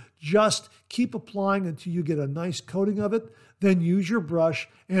needed. Just keep applying until you get a nice coating of it, then use your brush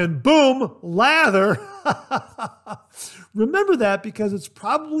and boom, lather. Remember that, because it's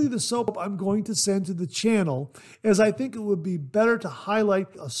probably the soap I'm going to send to the channel, as I think it would be better to highlight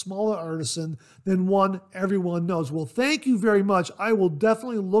a smaller artisan than one everyone knows. Well, thank you very much. I will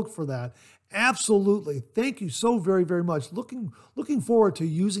definitely look for that. Absolutely. Thank you so very much. Looking forward to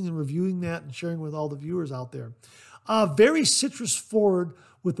using and reviewing that and sharing with all the viewers out there. Very citrus forward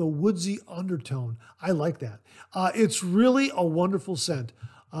with a woodsy undertone. I like that. It's really a wonderful scent.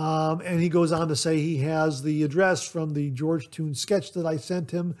 And he goes on to say he has the address from the George Toon sketch that I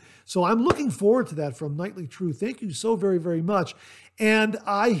sent him. So I'm looking forward to that from Nightly Truth. Thank you so very much. And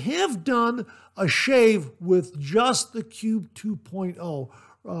I have done a shave with just the Cube 2.0,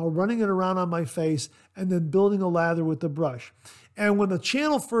 running it around on my face and then building a lather with the brush. And when the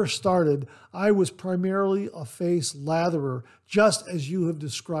channel first started, I was primarily a face latherer, just as you have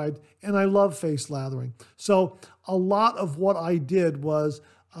described, and I love face lathering. So a lot of what I did was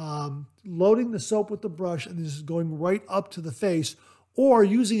loading the soap with the brush and just going right up to the face, or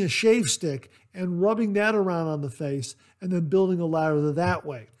using a shave stick and rubbing that around on the face and then building a lather that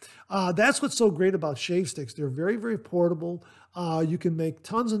way. That's what's so great about shave sticks. They're very portable. You can make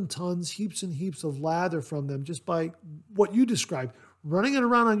tons and tons, heaps and heaps of lather from them just by what you described, running it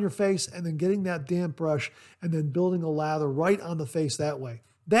around on your face and then getting that damp brush and then building a lather right on the face that way.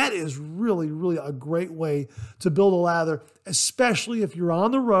 That is really, really a great way to build a lather, especially if you're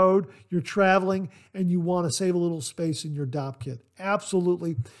on the road, you're traveling, and you want to save a little space in your DOP kit.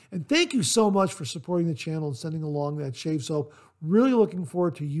 Absolutely. And thank you so much for supporting the channel and sending along that shave soap. Really looking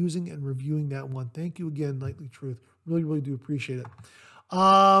forward to using and reviewing that one. Thank you again, Nightly Truth. Really, really do appreciate it.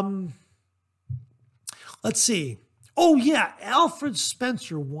 Let's see. Oh, yeah. Alfred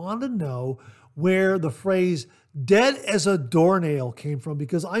Spencer wanted to know where the phrase dead as a doornail came from,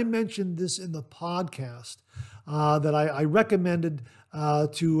 because I mentioned this in the podcast that I recommended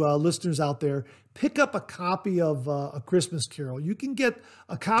to listeners out there. Pick up a copy of A Christmas Carol. You can get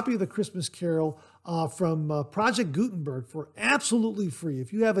a copy of The Christmas Carol from Project Gutenberg for absolutely free.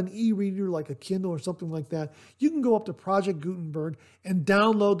 If you have an e-reader like a Kindle or something like that, you can go up to Project Gutenberg and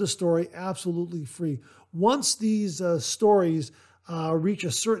download the story absolutely free. Once these stories reach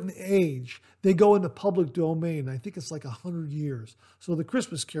a certain age, they go into public domain. I think it's like 100 years. So The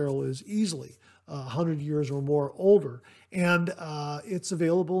Christmas Carol is easily 100 years or more older, and it's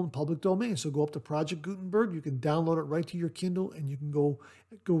available in public domain. So go up to Project Gutenberg. You can download it right to your Kindle, and you can go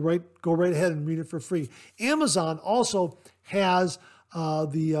right ahead and read it for free. Amazon also has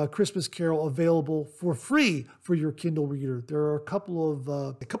the Christmas Carol available for free for your Kindle reader. There are a couple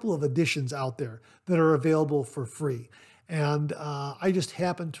of editions out there that are available for free. And I just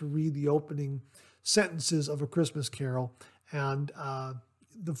happened to read the opening sentences of A Christmas Carol, and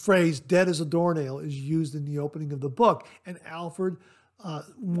the phrase dead as a doornail is used in the opening of the book. And Alfred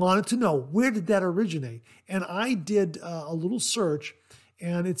wanted to know, where did that originate? And I did a little search,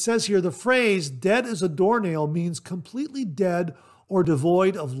 and it says here, the phrase dead as a doornail means completely dead or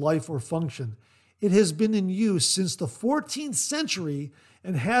devoid of life or function. It has been in use since the 14th century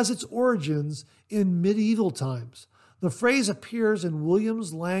and has its origins in medieval times. The phrase appears in William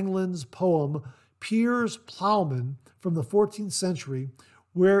Langland's poem, Piers Plowman, from the 14th century,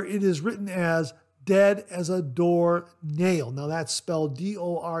 where it is written as dead as a door nail. Now that's spelled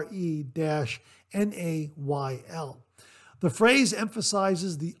D-O-R-E-N-A-Y-L. The phrase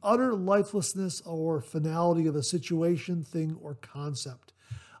emphasizes the utter lifelessness or finality of a situation, thing, or concept.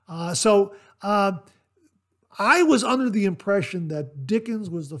 I was under the impression that Dickens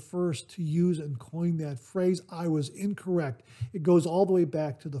was the first to use and coin that phrase. I was incorrect. It goes all the way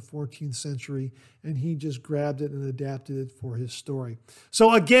back to the 14th century, and he just grabbed it and adapted it for his story.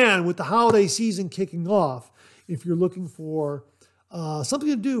 So again, with the holiday season kicking off, if you're looking for something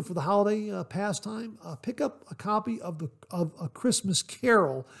to do for the holiday pastime, pick up a copy of A Christmas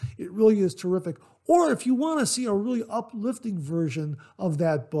Carol. It really is terrific. Or if you want to see a really uplifting version of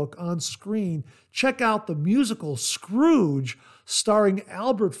that book on screen, check out the musical Scrooge starring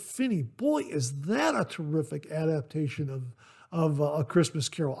Albert Finney. Boy, is that a terrific adaptation of A Christmas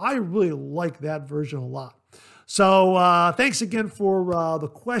Carol. I really like that version a lot. So thanks again for the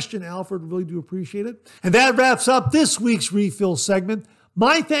question, Alfred. Really do appreciate it. And that wraps up this week's refill segment.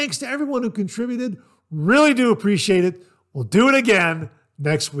 My thanks to everyone who contributed. Really do appreciate it. We'll do it again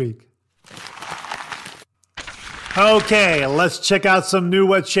next week. Okay, let's check out some new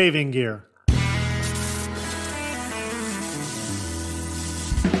wet shaving gear.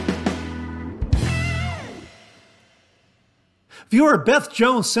 Viewer Beth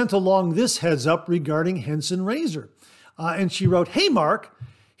Jones sent along this heads up regarding Henson Razor. And she wrote, "Hey Mark,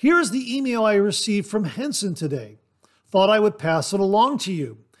 here's the email I received from Henson today. Thought I would pass it along to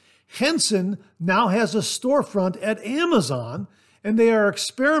you. Henson now has a storefront at Amazon, and they are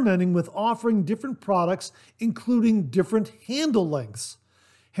experimenting with offering different products, including different handle lengths.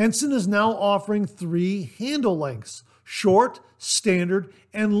 Henson is now offering 3 handle lengths: short, standard,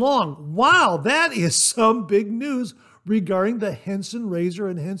 and long." Wow, that is some big news regarding the Henson Razor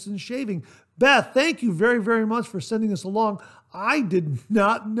and Henson Shaving. Beth, thank you very, very much for sending us along. I did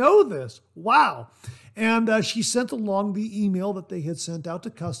not know this. Wow. And she sent along the email that they had sent out to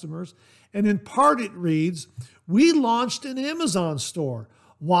customers. And in part it reads, "We launched an Amazon store.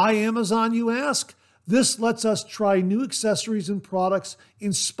 Why Amazon, you ask? This lets us try new accessories and products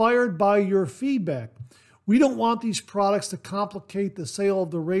inspired by your feedback. We don't want these products to complicate the sale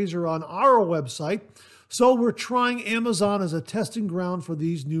of the razor on our website, so we're trying Amazon as a testing ground for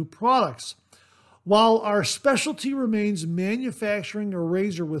these new products. While our specialty remains manufacturing a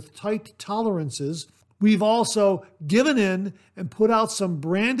razor with tight tolerances, we've also given in and put out some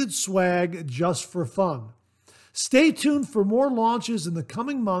branded swag just for fun. Stay tuned for more launches in the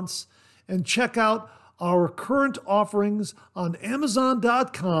coming months and check out our current offerings on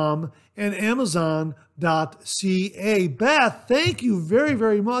Amazon.com and Amazon.ca." Beth, thank you very,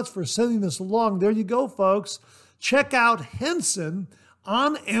 very much for sending this along. There you go, folks. Check out Henson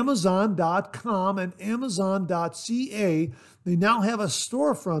on Amazon.com and Amazon.ca. They now have a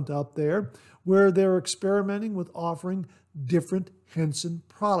storefront up there where they're experimenting with offering different Henson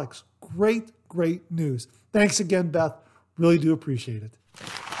products. Great, great news. Thanks again, Beth. Really do appreciate it.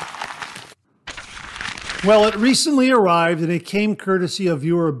 Well, it recently arrived and it came courtesy of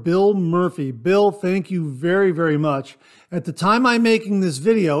viewer Bill Murphy. Bill, thank you very, very much. At the time I'm making this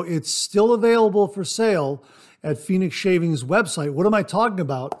video, it's still available for sale at Phoenix Shaving's website. What am I talking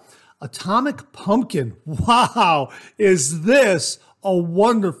about? Atomic Pumpkin. Wow, is this a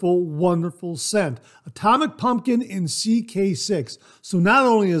wonderful, wonderful scent. Atomic Pumpkin in CK6. So not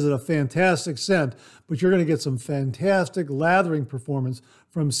only is it a fantastic scent, but you're going to get some fantastic lathering performance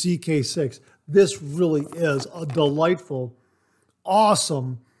from CK6. This really is a delightful,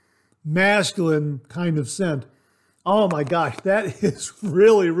 awesome, masculine kind of scent. Oh my gosh, that is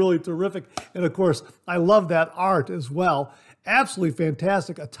really, really terrific. And of course, I love that art as well. Absolutely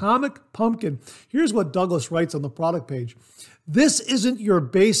fantastic. Atomic Pumpkin. Here's what Douglas writes on the product page. This isn't your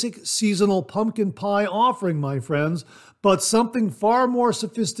basic seasonal pumpkin pie offering, my friends, but something far more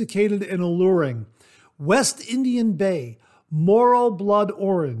sophisticated and alluring. West Indian Bay, Morrow Blood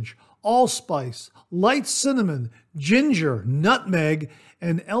Orange, allspice, light cinnamon, ginger, nutmeg,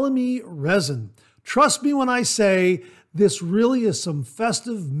 and elemi resin. Trust me when I say this really is some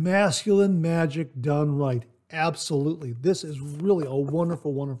festive masculine magic done right. Absolutely. This is really a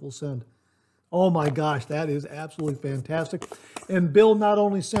wonderful, wonderful scent. Oh my gosh, that is absolutely fantastic. And Bill not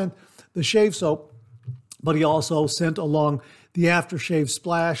only sent the shave soap, but he also sent along the aftershave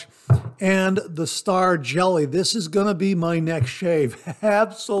splash and the star jelly. This is going to be my next shave.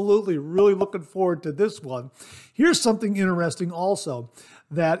 Absolutely. Really looking forward to this one. Here's something interesting also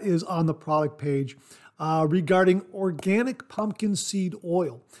that is on the product page regarding organic pumpkin seed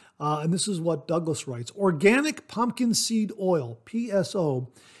oil. And this is what Douglas writes. Organic pumpkin seed oil, PSO,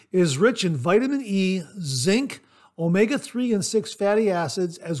 is rich in vitamin E, zinc, omega-3 and 6 fatty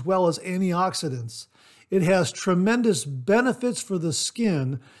acids, as well as antioxidants. It has tremendous benefits for the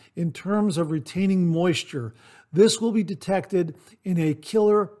skin in terms of retaining moisture. This will be detected in a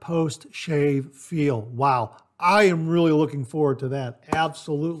killer post-shave feel. Wow, I am really looking forward to that.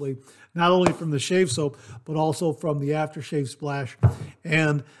 Absolutely. Not only from the shave soap, but also from the aftershave splash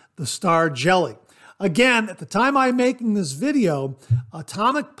and the star jelly. Again, at the time I'm making this video,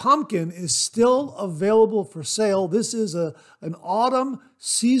 Atomic Pumpkin is still available for sale. This is an autumn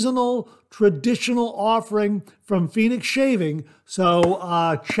seasonal traditional offering from Phoenix Shaving.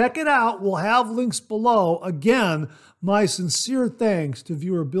 So check it out. We'll have links below. Again, my sincere thanks to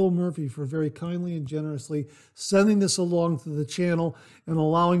viewer Bill Murphy for very kindly and generously sending this along to the channel and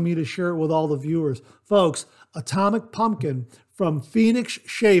allowing me to share it with all the viewers. Folks, Atomic Pumpkin from Phoenix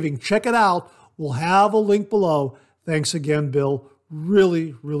Shaving. Check it out. We'll have a link below. Thanks again, Bill.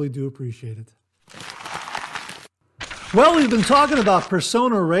 Really, really do appreciate it. Well, we've been talking about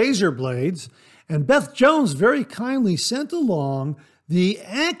Persona razor blades, and Beth Jones very kindly sent along the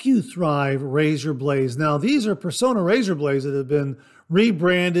AccuThrive razor blades. Now, these are Persona razor blades that have been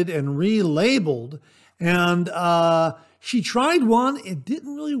rebranded and relabeled, and she tried one. It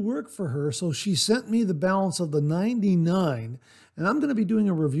didn't really work for her, so she sent me the balance of the 99, and I'm going to be doing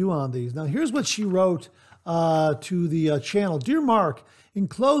a review on these. Now, here's what she wrote to the channel. Dear Mark,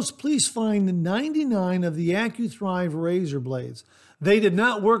 enclosed, please find 99 of the AccuThrive razor blades. They did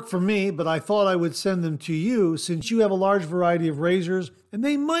not work for me, but I thought I would send them to you since you have a large variety of razors, and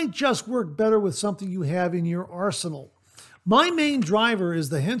they might just work better with something you have in your arsenal. My main driver is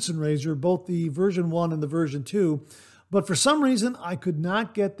the Henson razor, both the version 1 and the version 2, but for some reason I could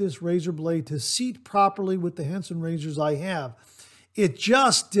not get this razor blade to seat properly with the Henson razors I have. It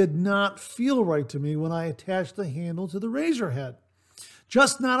just did not feel right to me when I attached the handle to the razor head.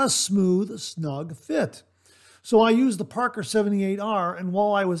 Just not a smooth, snug fit. So I used the Parker 78R, and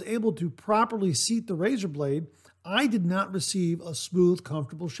while I was able to properly seat the razor blade, I did not receive a smooth,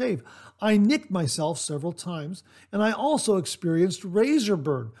 comfortable shave. I nicked myself several times, and I also experienced razor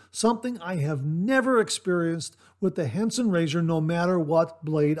burn, something I have never experienced with the Henson razor, no matter what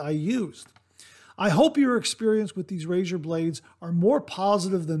blade I used. I hope your experience with these razor blades are more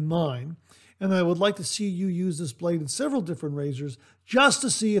positive than mine, and I would like to see you use this blade in several different razors just to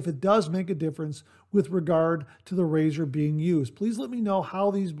see if it does make a difference with regard to the razor being used. Please let me know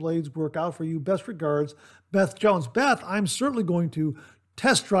how these blades work out for you. Best regards, Beth Jones. Beth, I'm certainly going to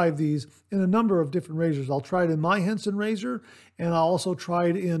test drive these in a number of different razors. I'll try it in my Henson razor, and I'll also try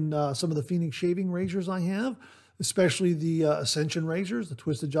it in some of the Phoenix Shaving razors I have, especially the Ascension razors, the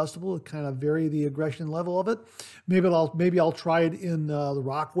twist adjustable, to kind of vary the aggression level of it. Maybe I'll try it in the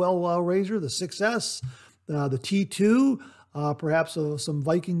Rockwell razor, the 6S, the T2. perhaps some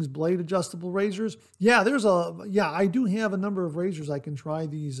Vikings blade adjustable razors. I do have a number of razors I can try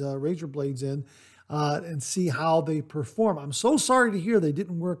these razor blades in and see how they perform. I'm so sorry to hear they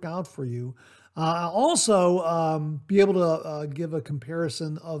didn't work out for you. I'll also be able to give a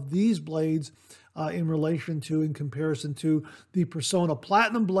comparison of these blades in comparison to the Persona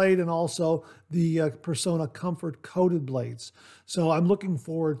Platinum blade and also the Persona Comfort coated blades. So I'm looking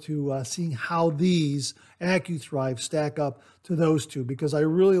forward to seeing how these AccuThrive stack up to those two, because I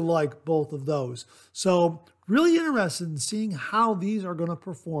really like both of those. So really interested in seeing how these are going to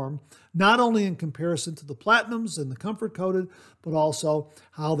perform, not only in comparison to the Platinums and the Comfort coated, but also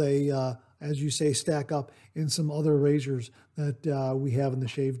how they as you say, stack up in some other razors that we have in the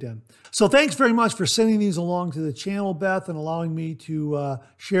Shave Den. So thanks very much for sending these along to the channel, Beth, and allowing me to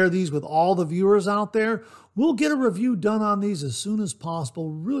share these with all the viewers out there. We'll get a review done on these as soon as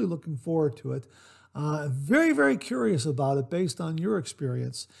possible. Really looking forward to it. Very, very curious about it based on your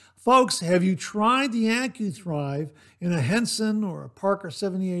experience. Folks, have you tried the AccuThrive in a Henson or a Parker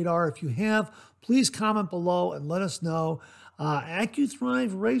 78R? If you have, please comment below and let us know.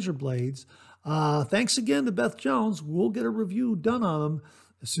 AccuThrive razor blades. Thanks again to Beth Jones. We'll get a review done on them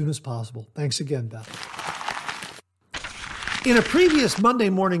as soon as possible. Thanks again, Beth. In a previous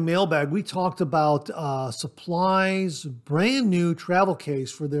Monday morning mailbag, we talked about Supply's brand new travel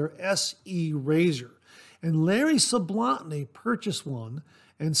case for their SE razor. And Larry Sablotny purchased one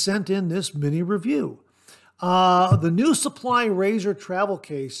and sent in this mini review. The new Supply razor travel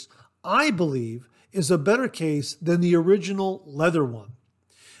case, I believe, is a better case than the original leather one.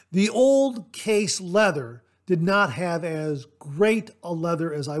 The old case leather did not have as great a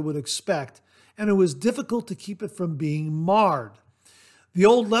leather as I would expect, and it was difficult to keep it from being marred. The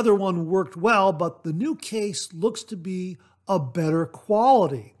old leather one worked well, but the new case looks to be a better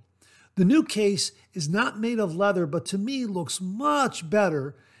quality. The new case is not made of leather, but to me looks much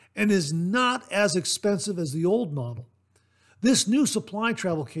better and is not as expensive as the old model. This new Supply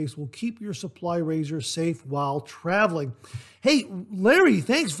travel case will keep your Supply razor safe while traveling. Hey, Larry,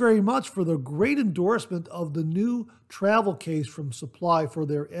 thanks very much for the great endorsement of the new travel case from Supply for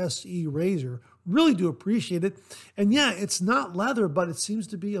their SE razor. Really do appreciate it. And yeah, it's not leather, but it seems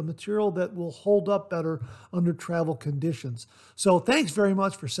to be a material that will hold up better under travel conditions. So thanks very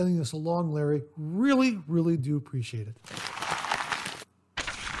much for sending this along, Larry. Really, really do appreciate it.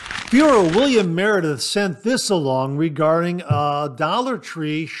 Viewer William Meredith sent this along regarding a Dollar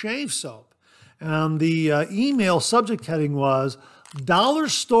Tree shave soap. And the email subject heading was Dollar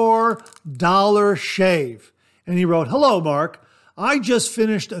Store Dollar Shave. And he wrote, "Hello, Mark. I just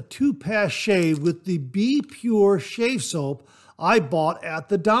finished a 2-pass shave with the Be Pure shave soap I bought at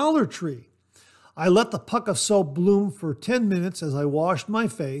the Dollar Tree. I let the puck of soap bloom for 10 minutes as I washed my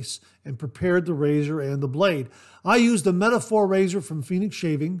face and prepared the razor and the blade. I used a Metaphor razor from Phoenix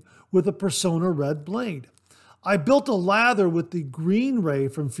Shaving with a Persona red blade. I built a lather with the Green Ray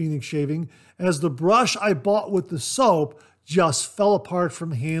from Phoenix Shaving as the brush I bought with the soap just fell apart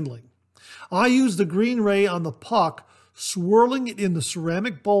from handling. I used the Green Ray on the puck, swirling it in the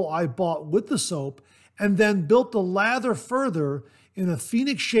ceramic bowl I bought with the soap, and then built the lather further in a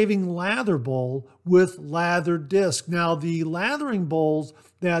Phoenix Shaving lather bowl with lather disc." Now, the lathering bowls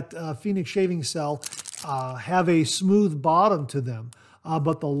that Phoenix Shaving sell have a smooth bottom to them.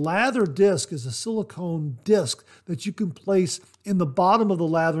 But the lather disc is a silicone disc that you can place in the bottom of the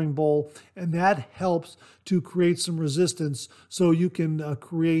lathering bowl, and that helps to create some resistance so you can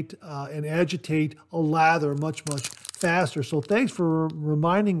create and agitate a lather much, much faster. So thanks for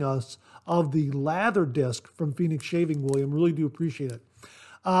reminding us of the lather disc from Phoenix Shaving, William. Really do appreciate it.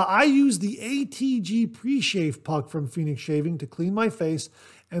 I use the ATG pre-shave puck from Phoenix Shaving to clean my face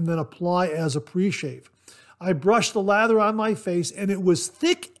and then apply as a pre-shave. I brushed the lather on my face, and it was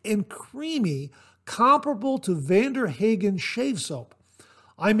thick and creamy, comparable to Vander Hagen shave soap.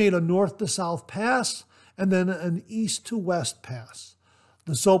 I made a north to south pass and then an east to west pass.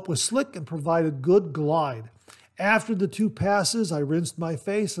 The soap was slick and provided good glide. After the 2 passes, I rinsed my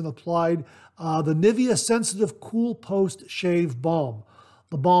face and applied the Nivea Sensitive Cool Post Shave Balm.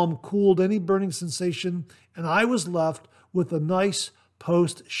 The balm cooled any burning sensation, and I was left with a nice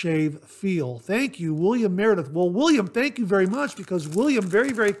post-shave feel. Thank you, William Meredith. Well, William, thank you very much, because William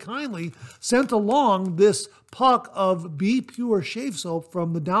very, very kindly sent along this puck of Be Pure shave soap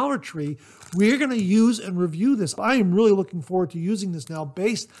from the Dollar Tree. We're going to use and review this. I am really looking forward to using this now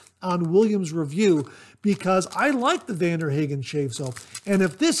based on William's review, because I like the Vander Hagen shave soap. And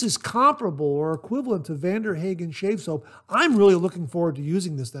if this is comparable or equivalent to Vander Hagen shave soap, I'm really looking forward to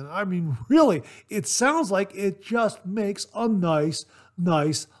using this then. I mean, really, it sounds like it just makes a nice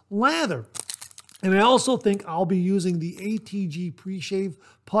lather. And I also think I'll be using the ATG pre-shave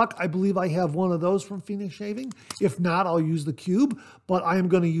puck. I believe I have one of those from Phoenix Shaving. If not, I'll use the cube, but I am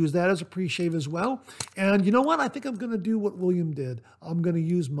going to use that as a pre-shave as well. And you know what? I think I'm going to do what William did. I'm going to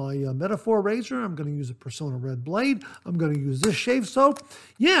use my Metaphor razor. I'm going to use a Persona Red blade. I'm going to use this shave soap.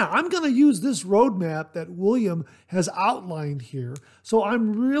 Yeah, I'm going to use this roadmap that William has outlined here. So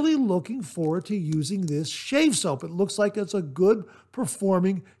I'm really looking forward to using this shave soap. It looks like it's a good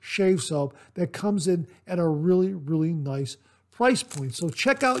performing shave soap that comes in at a really, really nice price point. So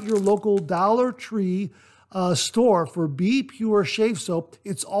check out your local Dollar Tree store for Be Pure Shave Soap.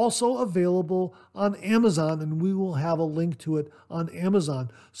 It's also available on Amazon, and we will have a link to it on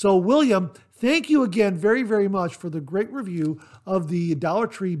Amazon. So William, thank you again very, very much for the great review of the Dollar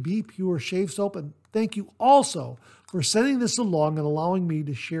Tree Be Pure Shave Soap, and thank you also for sending this along and allowing me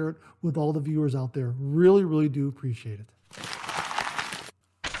to share it with all the viewers out there. Really, really do appreciate it.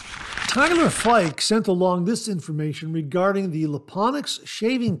 Tyler Fike sent along this information regarding the Laponics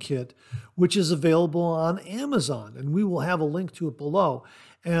shaving kit, which is available on Amazon, and we will have a link to it below.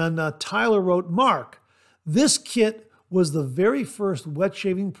 And Tyler wrote, Mark, this kit was the very first wet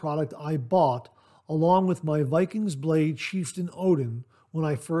shaving product I bought, along with my Vikings blade Chieftain Odin, when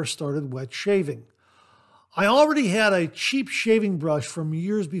I first started wet shaving. I already had a cheap shaving brush from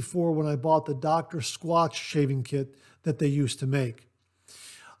years before when I bought the Dr. Squatch shaving kit that they used to make.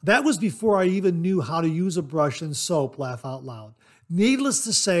 That was before I even knew how to use a brush and soap, laugh out loud. Needless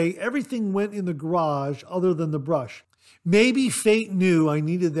to say, everything went in the garage other than the brush. Maybe fate knew I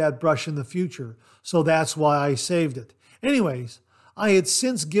needed that brush in the future, so that's why I saved it. Anyways, I had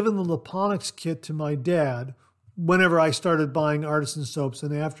since given the Laponics kit to my dad whenever I started buying artisan soaps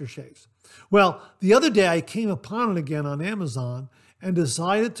and aftershaves. Well, the other day I came upon it again on Amazon and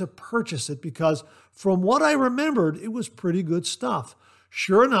decided to purchase it because from what I remembered, it was pretty good stuff.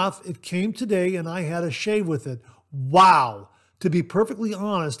 Sure enough, it came today and I had a shave with it. Wow! To be perfectly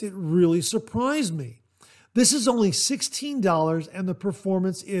honest, it really surprised me. This is only $16 and the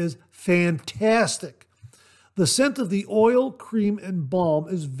performance is fantastic. The scent of the oil, cream, and balm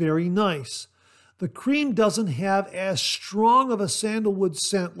is very nice. The cream doesn't have as strong of a sandalwood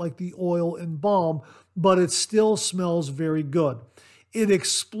scent like the oil and balm, but it still smells very good. It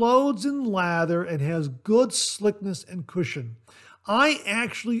explodes in lather and has good slickness and cushion. I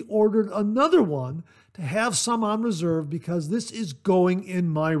actually ordered another one to have some on reserve because this is going in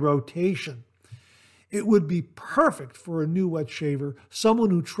my rotation. It would be perfect for a new wet shaver,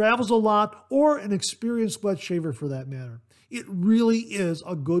 someone who travels a lot, or an experienced wet shaver for that matter. It really is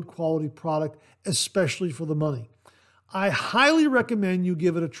a good quality product, especially for the money. I highly recommend you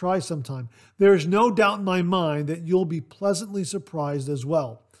give it a try sometime. There is no doubt in my mind that you'll be pleasantly surprised as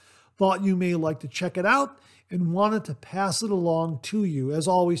well. Thought you may like to check it out and wanted to pass it along to you. As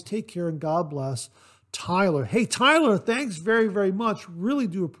always, take care and God bless. Tyler. Hey, Tyler, thanks very, very much. Really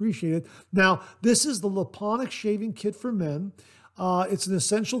do appreciate it. Now, this is the Laponics shaving kit for men. It's an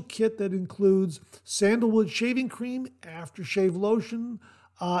essential kit that includes sandalwood shaving cream, aftershave lotion,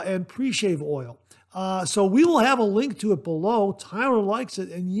 and pre-shave oil. So we will have a link to it below. Tyler likes it.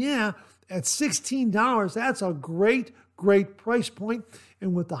 And yeah, at $16, that's a great, great price point.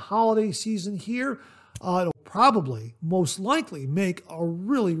 And with the holiday season here, it'll probably, most likely, make a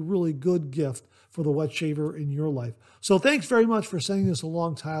really, really good gift for the wet shaver in your life. So thanks very much for sending this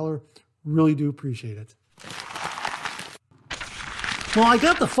along, Tyler. Really do appreciate it. Well, I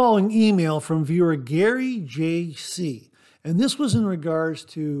got the following email from viewer Gary JC, and this was in regards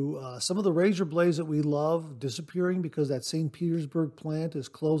to some of the razor blades that we love disappearing because that St. Petersburg plant is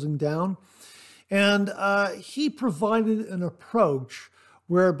closing down. And he provided an approach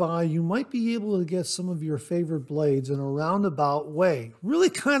whereby you might be able to get some of your favorite blades in a roundabout way. Really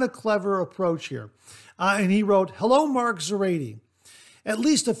kind of clever approach here. And he wrote, "Hello, Mark Zarady. At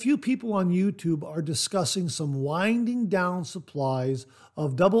least a few people on YouTube are discussing some winding down supplies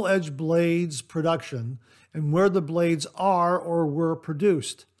of double-edged blades production and where the blades are or were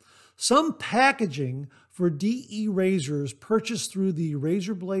produced. Some packaging for DE razors purchased through the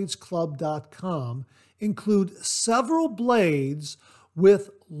RazorBladesClub.com include several blades with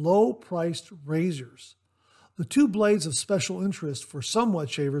low-priced razors. The two blades of special interest for some wet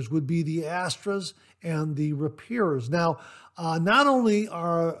shavers would be the Astras and the Repairers." Now, not only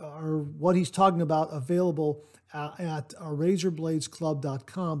are what he's talking about available at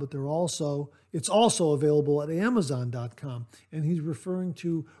RazorBladesClub.com, but it's also available at Amazon.com. And he's referring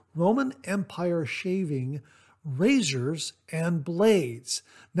to Roman Empire shaving razors and blades.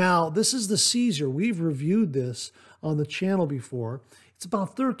 Now, this is the Caesar. We've reviewed this on the channel before. It's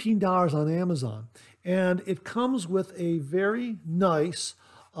about $13 on Amazon, and it comes with a very nice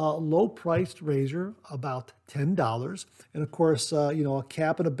low-priced razor, about $10. And of course, a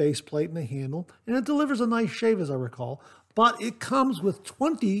cap and a base plate and a handle. And it delivers a nice shave, as I recall. But it comes with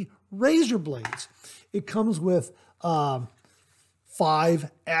 20 razor blades. It comes with 5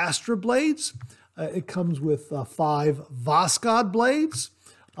 Astra blades. It comes with 5 Voskhod blades.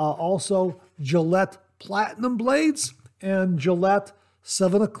 Also Gillette Platinum blades and Gillette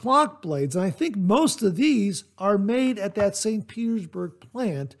 7 o'clock blades. And I think most of these are made at that St. Petersburg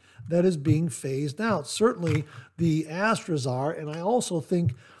plant that is being phased out. Certainly the Astras are, and I also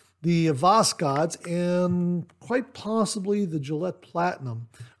think the Voskhods and quite possibly the Gillette Platinum.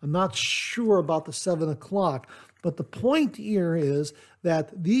 I'm not sure about the 7 o'clock, but the point here is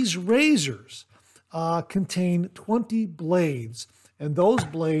that these razors contain 20 blades, and those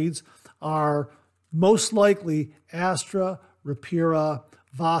blades are most likely Astra, Rapira,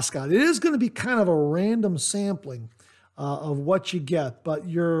 Voskhod. It is going to be kind of a random sampling of what you get, but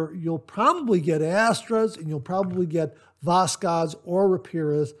you'll probably get Astras and you'll probably get Voskhods or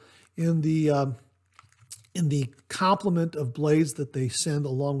Rapiras in the complement of blades that they send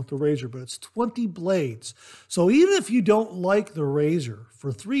along with the razor. But it's 20 blades. So even if you don't like the razor,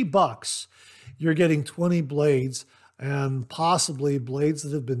 for $3, you're getting 20 blades and possibly blades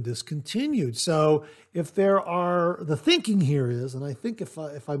that have been discontinued. So if the thinking here is, and I think if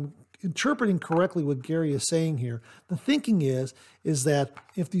I'm interpreting correctly what Gary is saying here, the thinking is that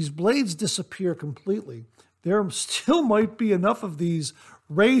if these blades disappear completely, there still might be enough of these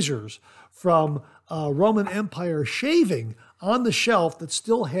razors from Roman Empire shaving on the shelf that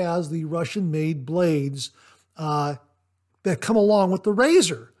still has the Russian-made blades that come along with the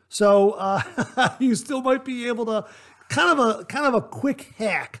razor. So you still might be able to kind of a quick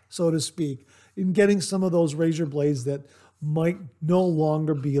hack, so to speak, in getting some of those razor blades that might no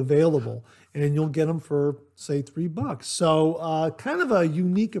longer be available, and you'll get them for say $3. So kind of a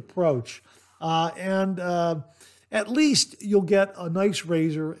unique approach, and at least you'll get a nice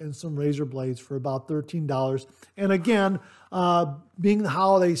razor and some razor blades for about $13. And again, being the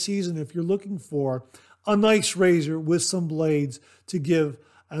holiday season, if you're looking for a nice razor with some blades to give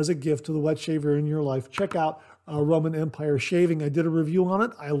as a gift to the wet shaver in your life, check out Roman Empire Shaving. I did a review on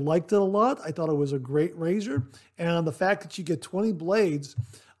it. I liked it a lot. I thought it was a great razor. And the fact that you get 20 blades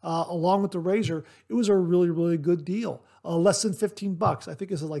along with the razor, it was a really, really good deal. Less than $15. I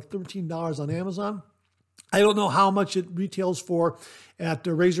think it's like $13 on Amazon. I don't know how much it retails for at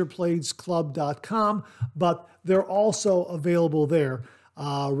razorpladesclub.com, but they're also available there.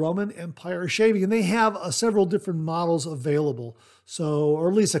 Roman Empire Shaving, and they have several different models available. So, or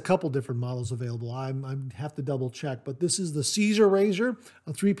at least a couple different models available. I have to double check, but this is the Caesar razor,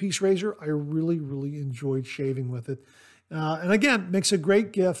 a 3-piece razor. I really, really enjoyed shaving with it. And again, makes a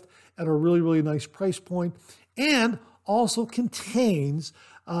great gift at a really, really nice price point, and also contains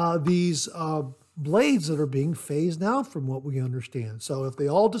these blades that are being phased out from what we understand. So if they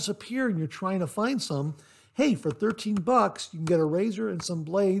all disappear and you're trying to find some, hey, for $13, you can get a razor and some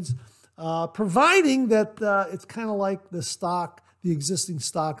blades, providing that it's kind of like the existing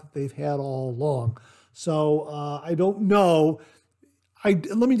stock that they've had all along. So I don't know.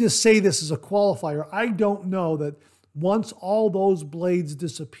 Let me just say this as a qualifier. I don't know that once all those blades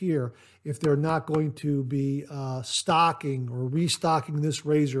disappear, if they're not going to be stocking or restocking this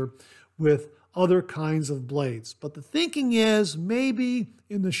razor with other kinds of blades. But the thinking is maybe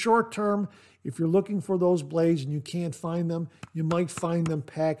in the short term, if you're looking for those blades and you can't find them, you might find them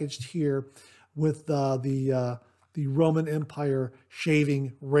packaged here with the Roman Empire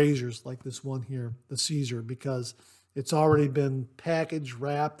shaving razors like this one here, the Caesar, because it's already been packaged,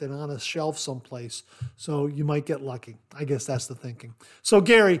 wrapped, and on a shelf someplace. So you might get lucky. I guess that's the thinking. So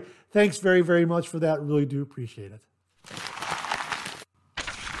Gary, thanks very, very much for that. Really do appreciate it.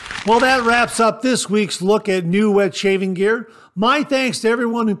 Well, that wraps up this week's look at new wet shaving gear. My thanks to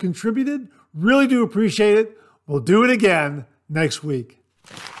everyone who contributed. Really do appreciate it. We'll do it again next week.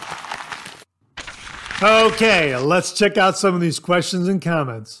 Okay, let's check out some of these questions and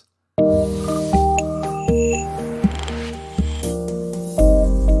comments.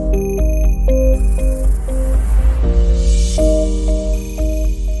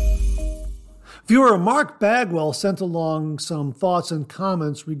 Viewer Mark Bagwell sent along some thoughts and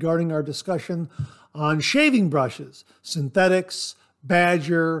comments regarding our discussion on shaving brushes, synthetics,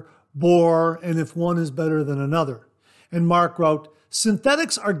 Badger, Boar, and if one is better than another. And Mark wrote,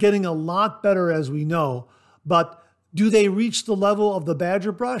 synthetics are getting a lot better as we know, but do they reach the level of the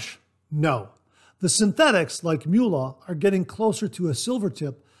Badger brush? No. The synthetics, like Mula, are getting closer to a silver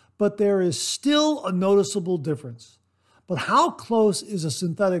tip, but there is still a noticeable difference. But how close is a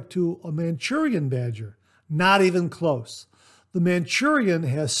synthetic to a Manchurian Badger? Not even close. The Manchurian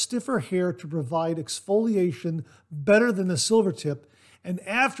has stiffer hair to provide exfoliation better than the Silvertip, and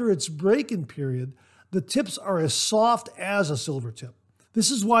after its break-in period, the tips are as soft as a Silvertip. This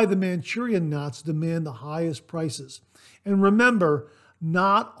is why the Manchurian knots demand the highest prices. And remember,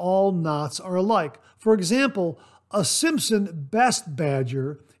 not all knots are alike. For example, a Simpson Best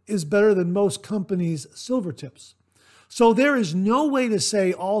Badger is better than most companies' Silvertips. So there is no way to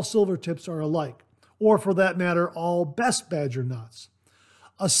say all Silvertips are alike, or for that matter, all Best Badger knots.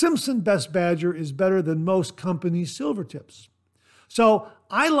 A Simpson Best Badger is better than most companies' Silvertips. So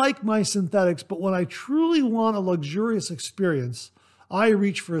I like my synthetics, but when I truly want a luxurious experience, I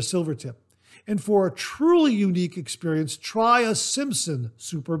reach for a Silvertip. And for a truly unique experience, try a Simpson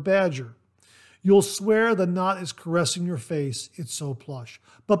Super Badger. You'll swear the knot is caressing your face, it's so plush.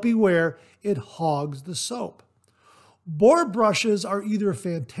 But beware, it hogs the soap. Board brushes are either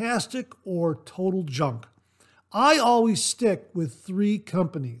fantastic or total junk. I always stick with 3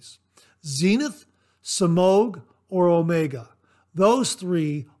 companies: Zenith, Semogue, or Omega. Those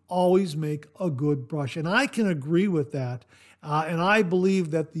 3 always make a good brush, and I can agree with that. And I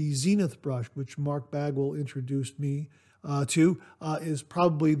believe that the Zenith brush, which Mark Bagwell introduced me to, is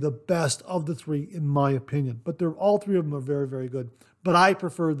probably the best of the 3 in my opinion. But all 3 of them are very, very good. But I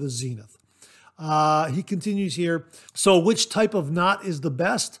prefer the Zenith. He continues here, so which type of knot is the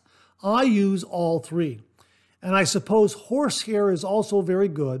best? I use all 3. And I suppose horsehair is also very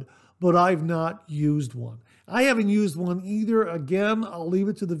good, but I've not used one. I haven't used one either. Again, I'll leave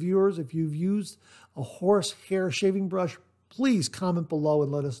it to the viewers. If you've used a horsehair shaving brush, please comment below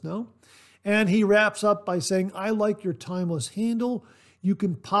and let us know. And he wraps up by saying, I like your timeless handle. You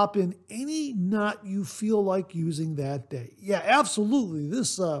can pop in any knot you feel like using that day. Yeah, absolutely.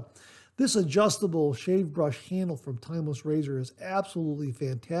 This adjustable shave brush handle from Timeless Razor is absolutely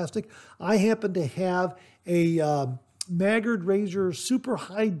fantastic. I happen to have a Maggard Razor super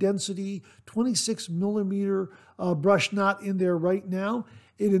high density 26 millimeter brush knot in there right now.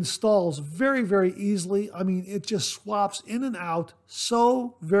 It installs very, very easily. I mean, it just swaps in and out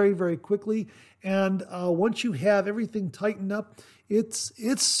so very, very quickly. And once you have everything tightened up, it's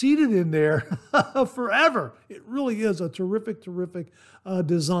seated in there forever. It really is a terrific, terrific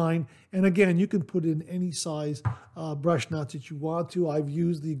design. And again, you can put in any size brush knots that you want to. I've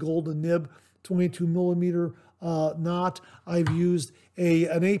used the Golden Nib 22 millimeter knot. I've used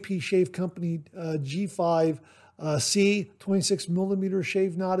an AP Shave Company G5 C 26 millimeter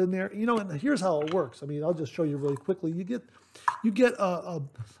shave knot in there. You know, and here's how it works. I mean, I'll just show you really quickly. You get a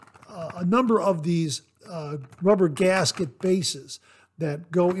number of these rubber gasket bases that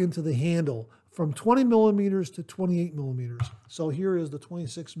go into the handle from 20 millimeters to 28 millimeters. So here is the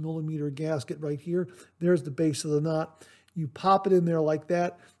 26 millimeter gasket right here. There's the base of the knot. You pop it in there like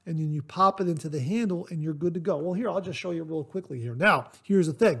that, and then you pop it into the handle, and you're good to go. Well, here, I'll just show you real quickly here. Now, here's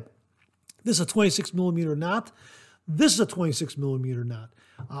the thing. This is a 26 millimeter knot. This is a 26 millimeter knot.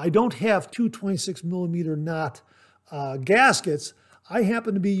 I don't have 2 26 millimeter knot gaskets. I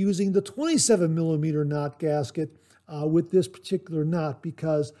happen to be using the 27 millimeter knot gasket with this particular knot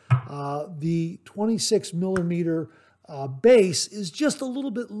because the 26 millimeter base is just a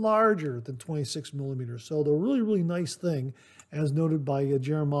little bit larger than 26 millimeters. So the really, really nice thing, as noted by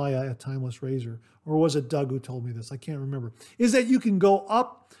Jeremiah at Timeless Razor, or was it Doug who told me this? I can't remember, is that you can go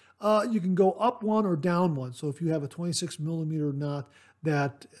up one or down one. So if you have a 26 millimeter knot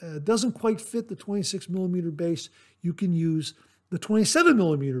that doesn't quite fit the 26 millimeter base, you can use the 27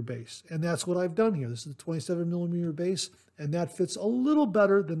 millimeter base. And that's what I've done here. This is the 27 millimeter base, and that fits a little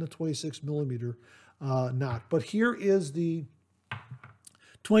better than the 26 millimeter knot. But here is the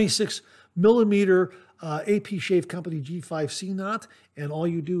 26 millimeter AP Shave Company G5C knot, and all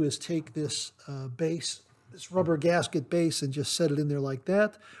you do is take this base, this rubber gasket base, and just set it in there like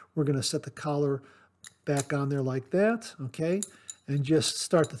that. We're going to set the collar back on there like that, okay, and just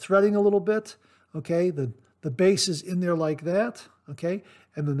start the threading a little bit, okay. The base is in there like that, okay,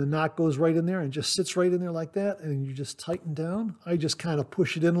 and then the knot goes right in there and just sits right in there like that, and you just tighten down. I just kind of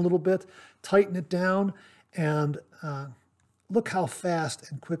push it in a little bit, tighten it down, and look how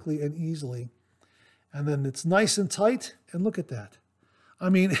fast and quickly and easily. And then it's nice and tight, and look at that. I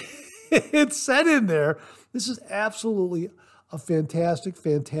mean, it's set in there. This is absolutely a fantastic,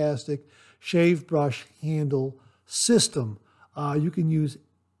 fantastic shave brush handle system. You can use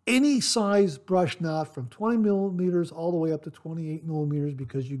any size brush knot from 20 millimeters all the way up to 28 millimeters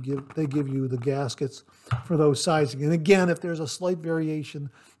because they give you the gaskets for those sizing. And again, if there's a slight variation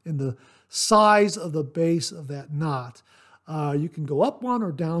in the size of the base of that knot, you can go up one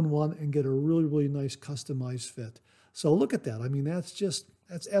or down one and get a really, really nice customized fit. So look at that. I mean, that's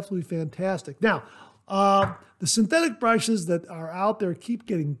absolutely fantastic. Now, The synthetic brushes that are out there keep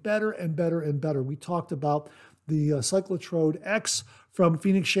getting better and better and better. We talked about the Cyclotrode X from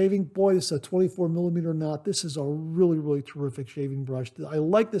Phoenix Shaving. Boy, this is a 24 millimeter knot. This is a really, really terrific shaving brush. I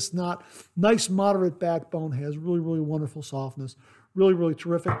like this knot. Nice moderate backbone, has really, really wonderful softness. Really, really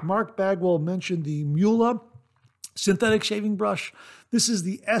terrific. Mark Bagwell mentioned the Mula synthetic shaving brush. This is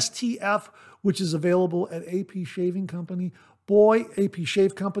the STF, which is available at AP Shaving Company. Boy, AP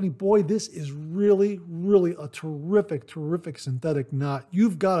Shave Company, boy, this is really, really a terrific, terrific synthetic knot.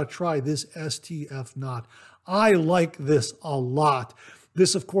 You've got to try this STF knot. I like this a lot.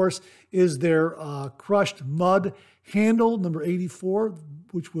 This, of course, is their crushed mud handle, number 84,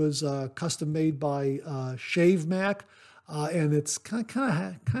 which was custom made by Shave Mac. And it's kind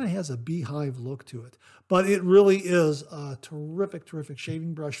of has a beehive look to it. But it really is a terrific, terrific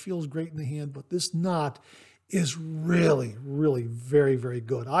shaving brush. Feels great in the hand, but this knot is really, really very, very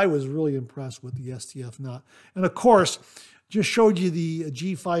good. I was really impressed with the STF knot. And of course, just showed you the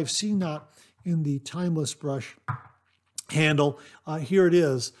G5C knot in the Timeless brush handle. Here it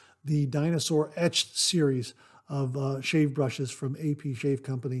is, the Dinosaur Etched series of shave brushes from AP Shave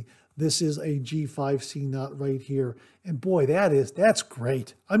Company. This is a G5C knot right here. And boy, that's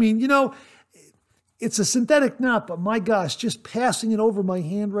great. I mean, you know, it's a synthetic knot, but my gosh, just passing it over my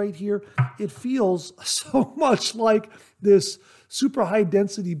hand right here, it feels so much like this super high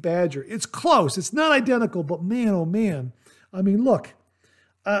density Badger. It's close. It's not identical, but man, oh man. I mean, look,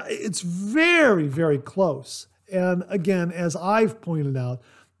 it's very, very close. And again, as I've pointed out,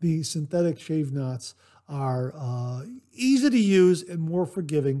 the synthetic shave knots are easy to use and more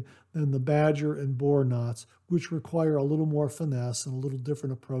forgiving than the Badger and Boar knots, which require a little more finesse and a little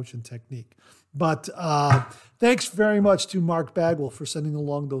different approach and technique. But thanks very much to Mark Bagwell for sending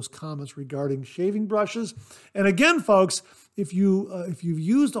along those comments regarding shaving brushes. And again, folks, if you've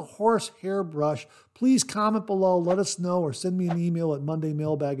used a horsehair brush, please comment below, let us know, or send me an email at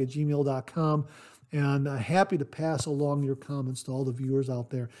mondaymailbag@gmail.com. And happy to pass along your comments to all the viewers out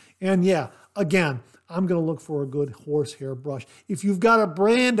there. And yeah, again, I'm going to look for a good horsehair brush. If you've got a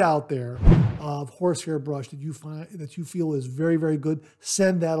brand out there of horsehair brush that you feel is very, very good,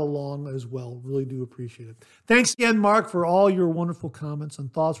 send that along as well. Really do appreciate it. Thanks again, Mark, for all your wonderful comments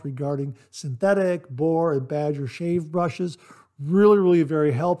and thoughts regarding synthetic, Boar, and Badger shave brushes. Really, really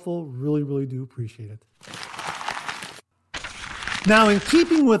very helpful. Really, really do appreciate it. Now, in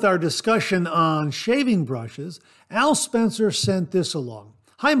keeping with our discussion on shaving brushes, Al Spencer sent this along.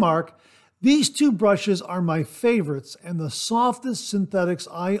 Hi, Mark. These two brushes are my favorites and the softest synthetics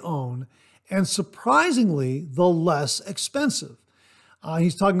I own, and surprisingly, the less expensive.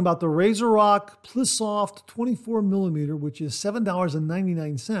 He's talking about the RazoRock Plissoft 24 millimeter, which is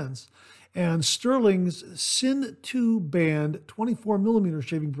 $7.99, and Sterling's Sin 2 Band 24 millimeter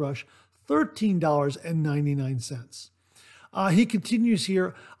shaving brush, $13.99. He continues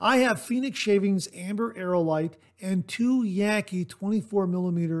here, I have Phoenix Shaving's Amber Aerolite and two Yankee 24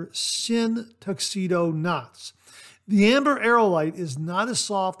 millimeter Sin Tuxedo knots. The Amber Aerolite is not as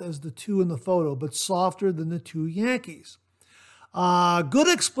soft as the two in the photo, but softer than the two Yankees. Good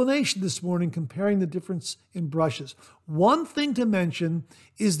explanation this morning comparing the difference in brushes. One thing to mention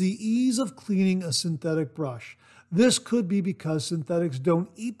is the ease of cleaning a synthetic brush. This could be because synthetics don't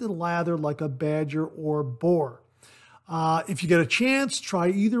eat the lather like a Badger or Boar. If you get a chance, try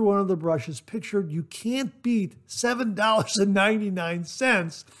either one of the brushes pictured. You can't beat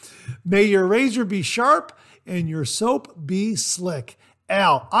 $7.99. May your razor be sharp and your soap be slick.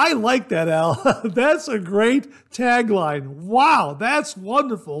 Al, I like that, Al. That's a great tagline. Wow, that's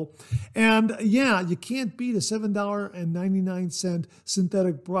wonderful. And yeah, you can't beat a $7.99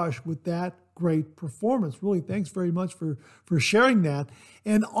 synthetic brush with that great performance. Really, thanks very much for sharing that.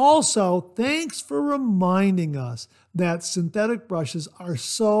 And also, thanks for reminding us that synthetic brushes are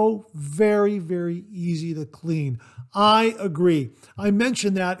so very, very easy to clean. I agree. I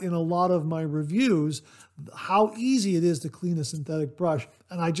mentioned that in a lot of my reviews, how easy it is to clean a synthetic brush.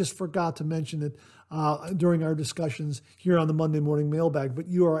 And I just forgot to mention it during our discussions here on the Monday Morning Mailbag. But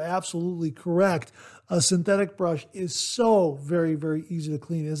you are absolutely correct. A synthetic brush is so very, very easy to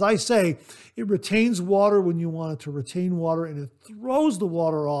clean. As I say, it retains water when you want it to retain water, and it throws the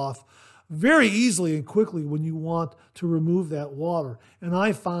water off very easily and quickly when you want to remove that water. And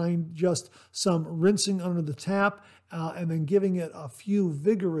I find just some rinsing under the tap and then giving it a few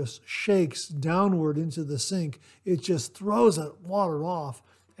vigorous shakes downward into the sink, it just throws that water off.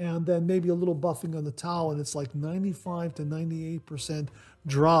 And then maybe a little buffing on the towel, and it's like 95 to 98%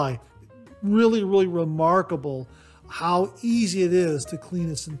 dry. Really, really remarkable how easy it is to clean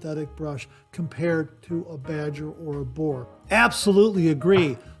a synthetic brush compared to a badger or a boar. Absolutely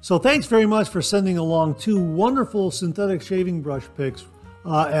agree. So thanks very much for sending along 2 wonderful synthetic shaving brush picks,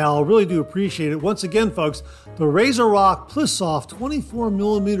 Al. Really do appreciate it. Once again, folks, the RazorRock Plissoft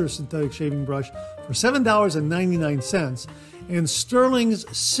 24mm synthetic shaving brush for $7.99, and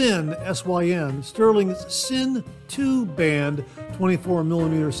Sterling's Syn, S-Y-N, Sterling's Syn 2 Band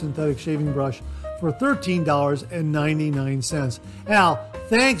 24mm synthetic shaving brush for $13.99. Al,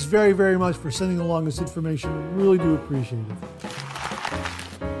 thanks very, very much for sending along this information. Really do appreciate it.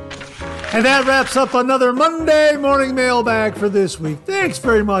 And that wraps up another Monday morning mailbag for this week. Thanks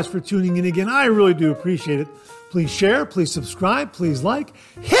very much for tuning in again. I really do appreciate it. Please share, please subscribe, please like.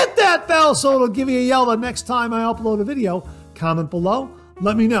 Hit that bell so it'll give you a yell the next time I upload a video. Comment below.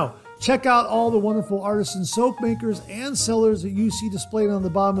 Let me know. Check out all the wonderful artisan soap makers and sellers that you see displayed on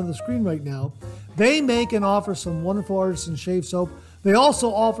the bottom of the screen right now. They make and offer some wonderful artisan shave soap. They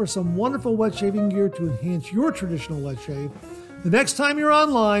also offer some wonderful wet shaving gear to enhance your traditional wet shave. The next time you're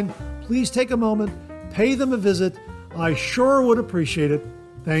online, please take a moment, pay them a visit. I sure would appreciate it.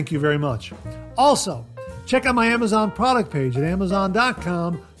 Thank you very much. Also, check out my Amazon product page at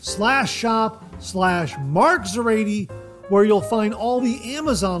amazon.com/shop/MarkZerati, where you'll find all the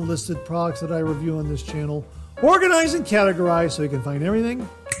Amazon listed products that I review on this channel, organized and categorized so you can find everything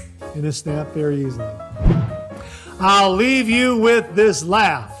in a snap very easily. I'll leave you with this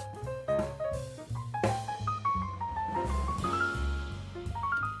laugh.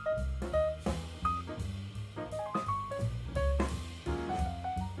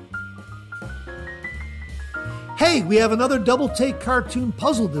 Hey, we have another double take cartoon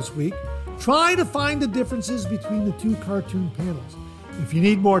puzzle this week. Try to find the differences between the 2 cartoon panels. If you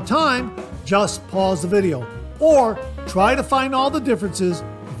need more time, just pause the video, or try to find all the differences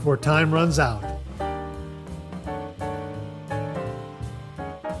before time runs out.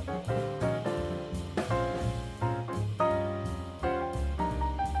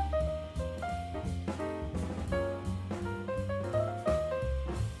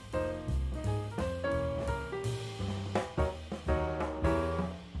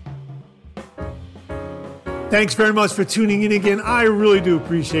 Thanks very much for tuning in again. I really do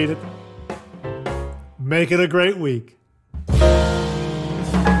appreciate it. Make it a great week.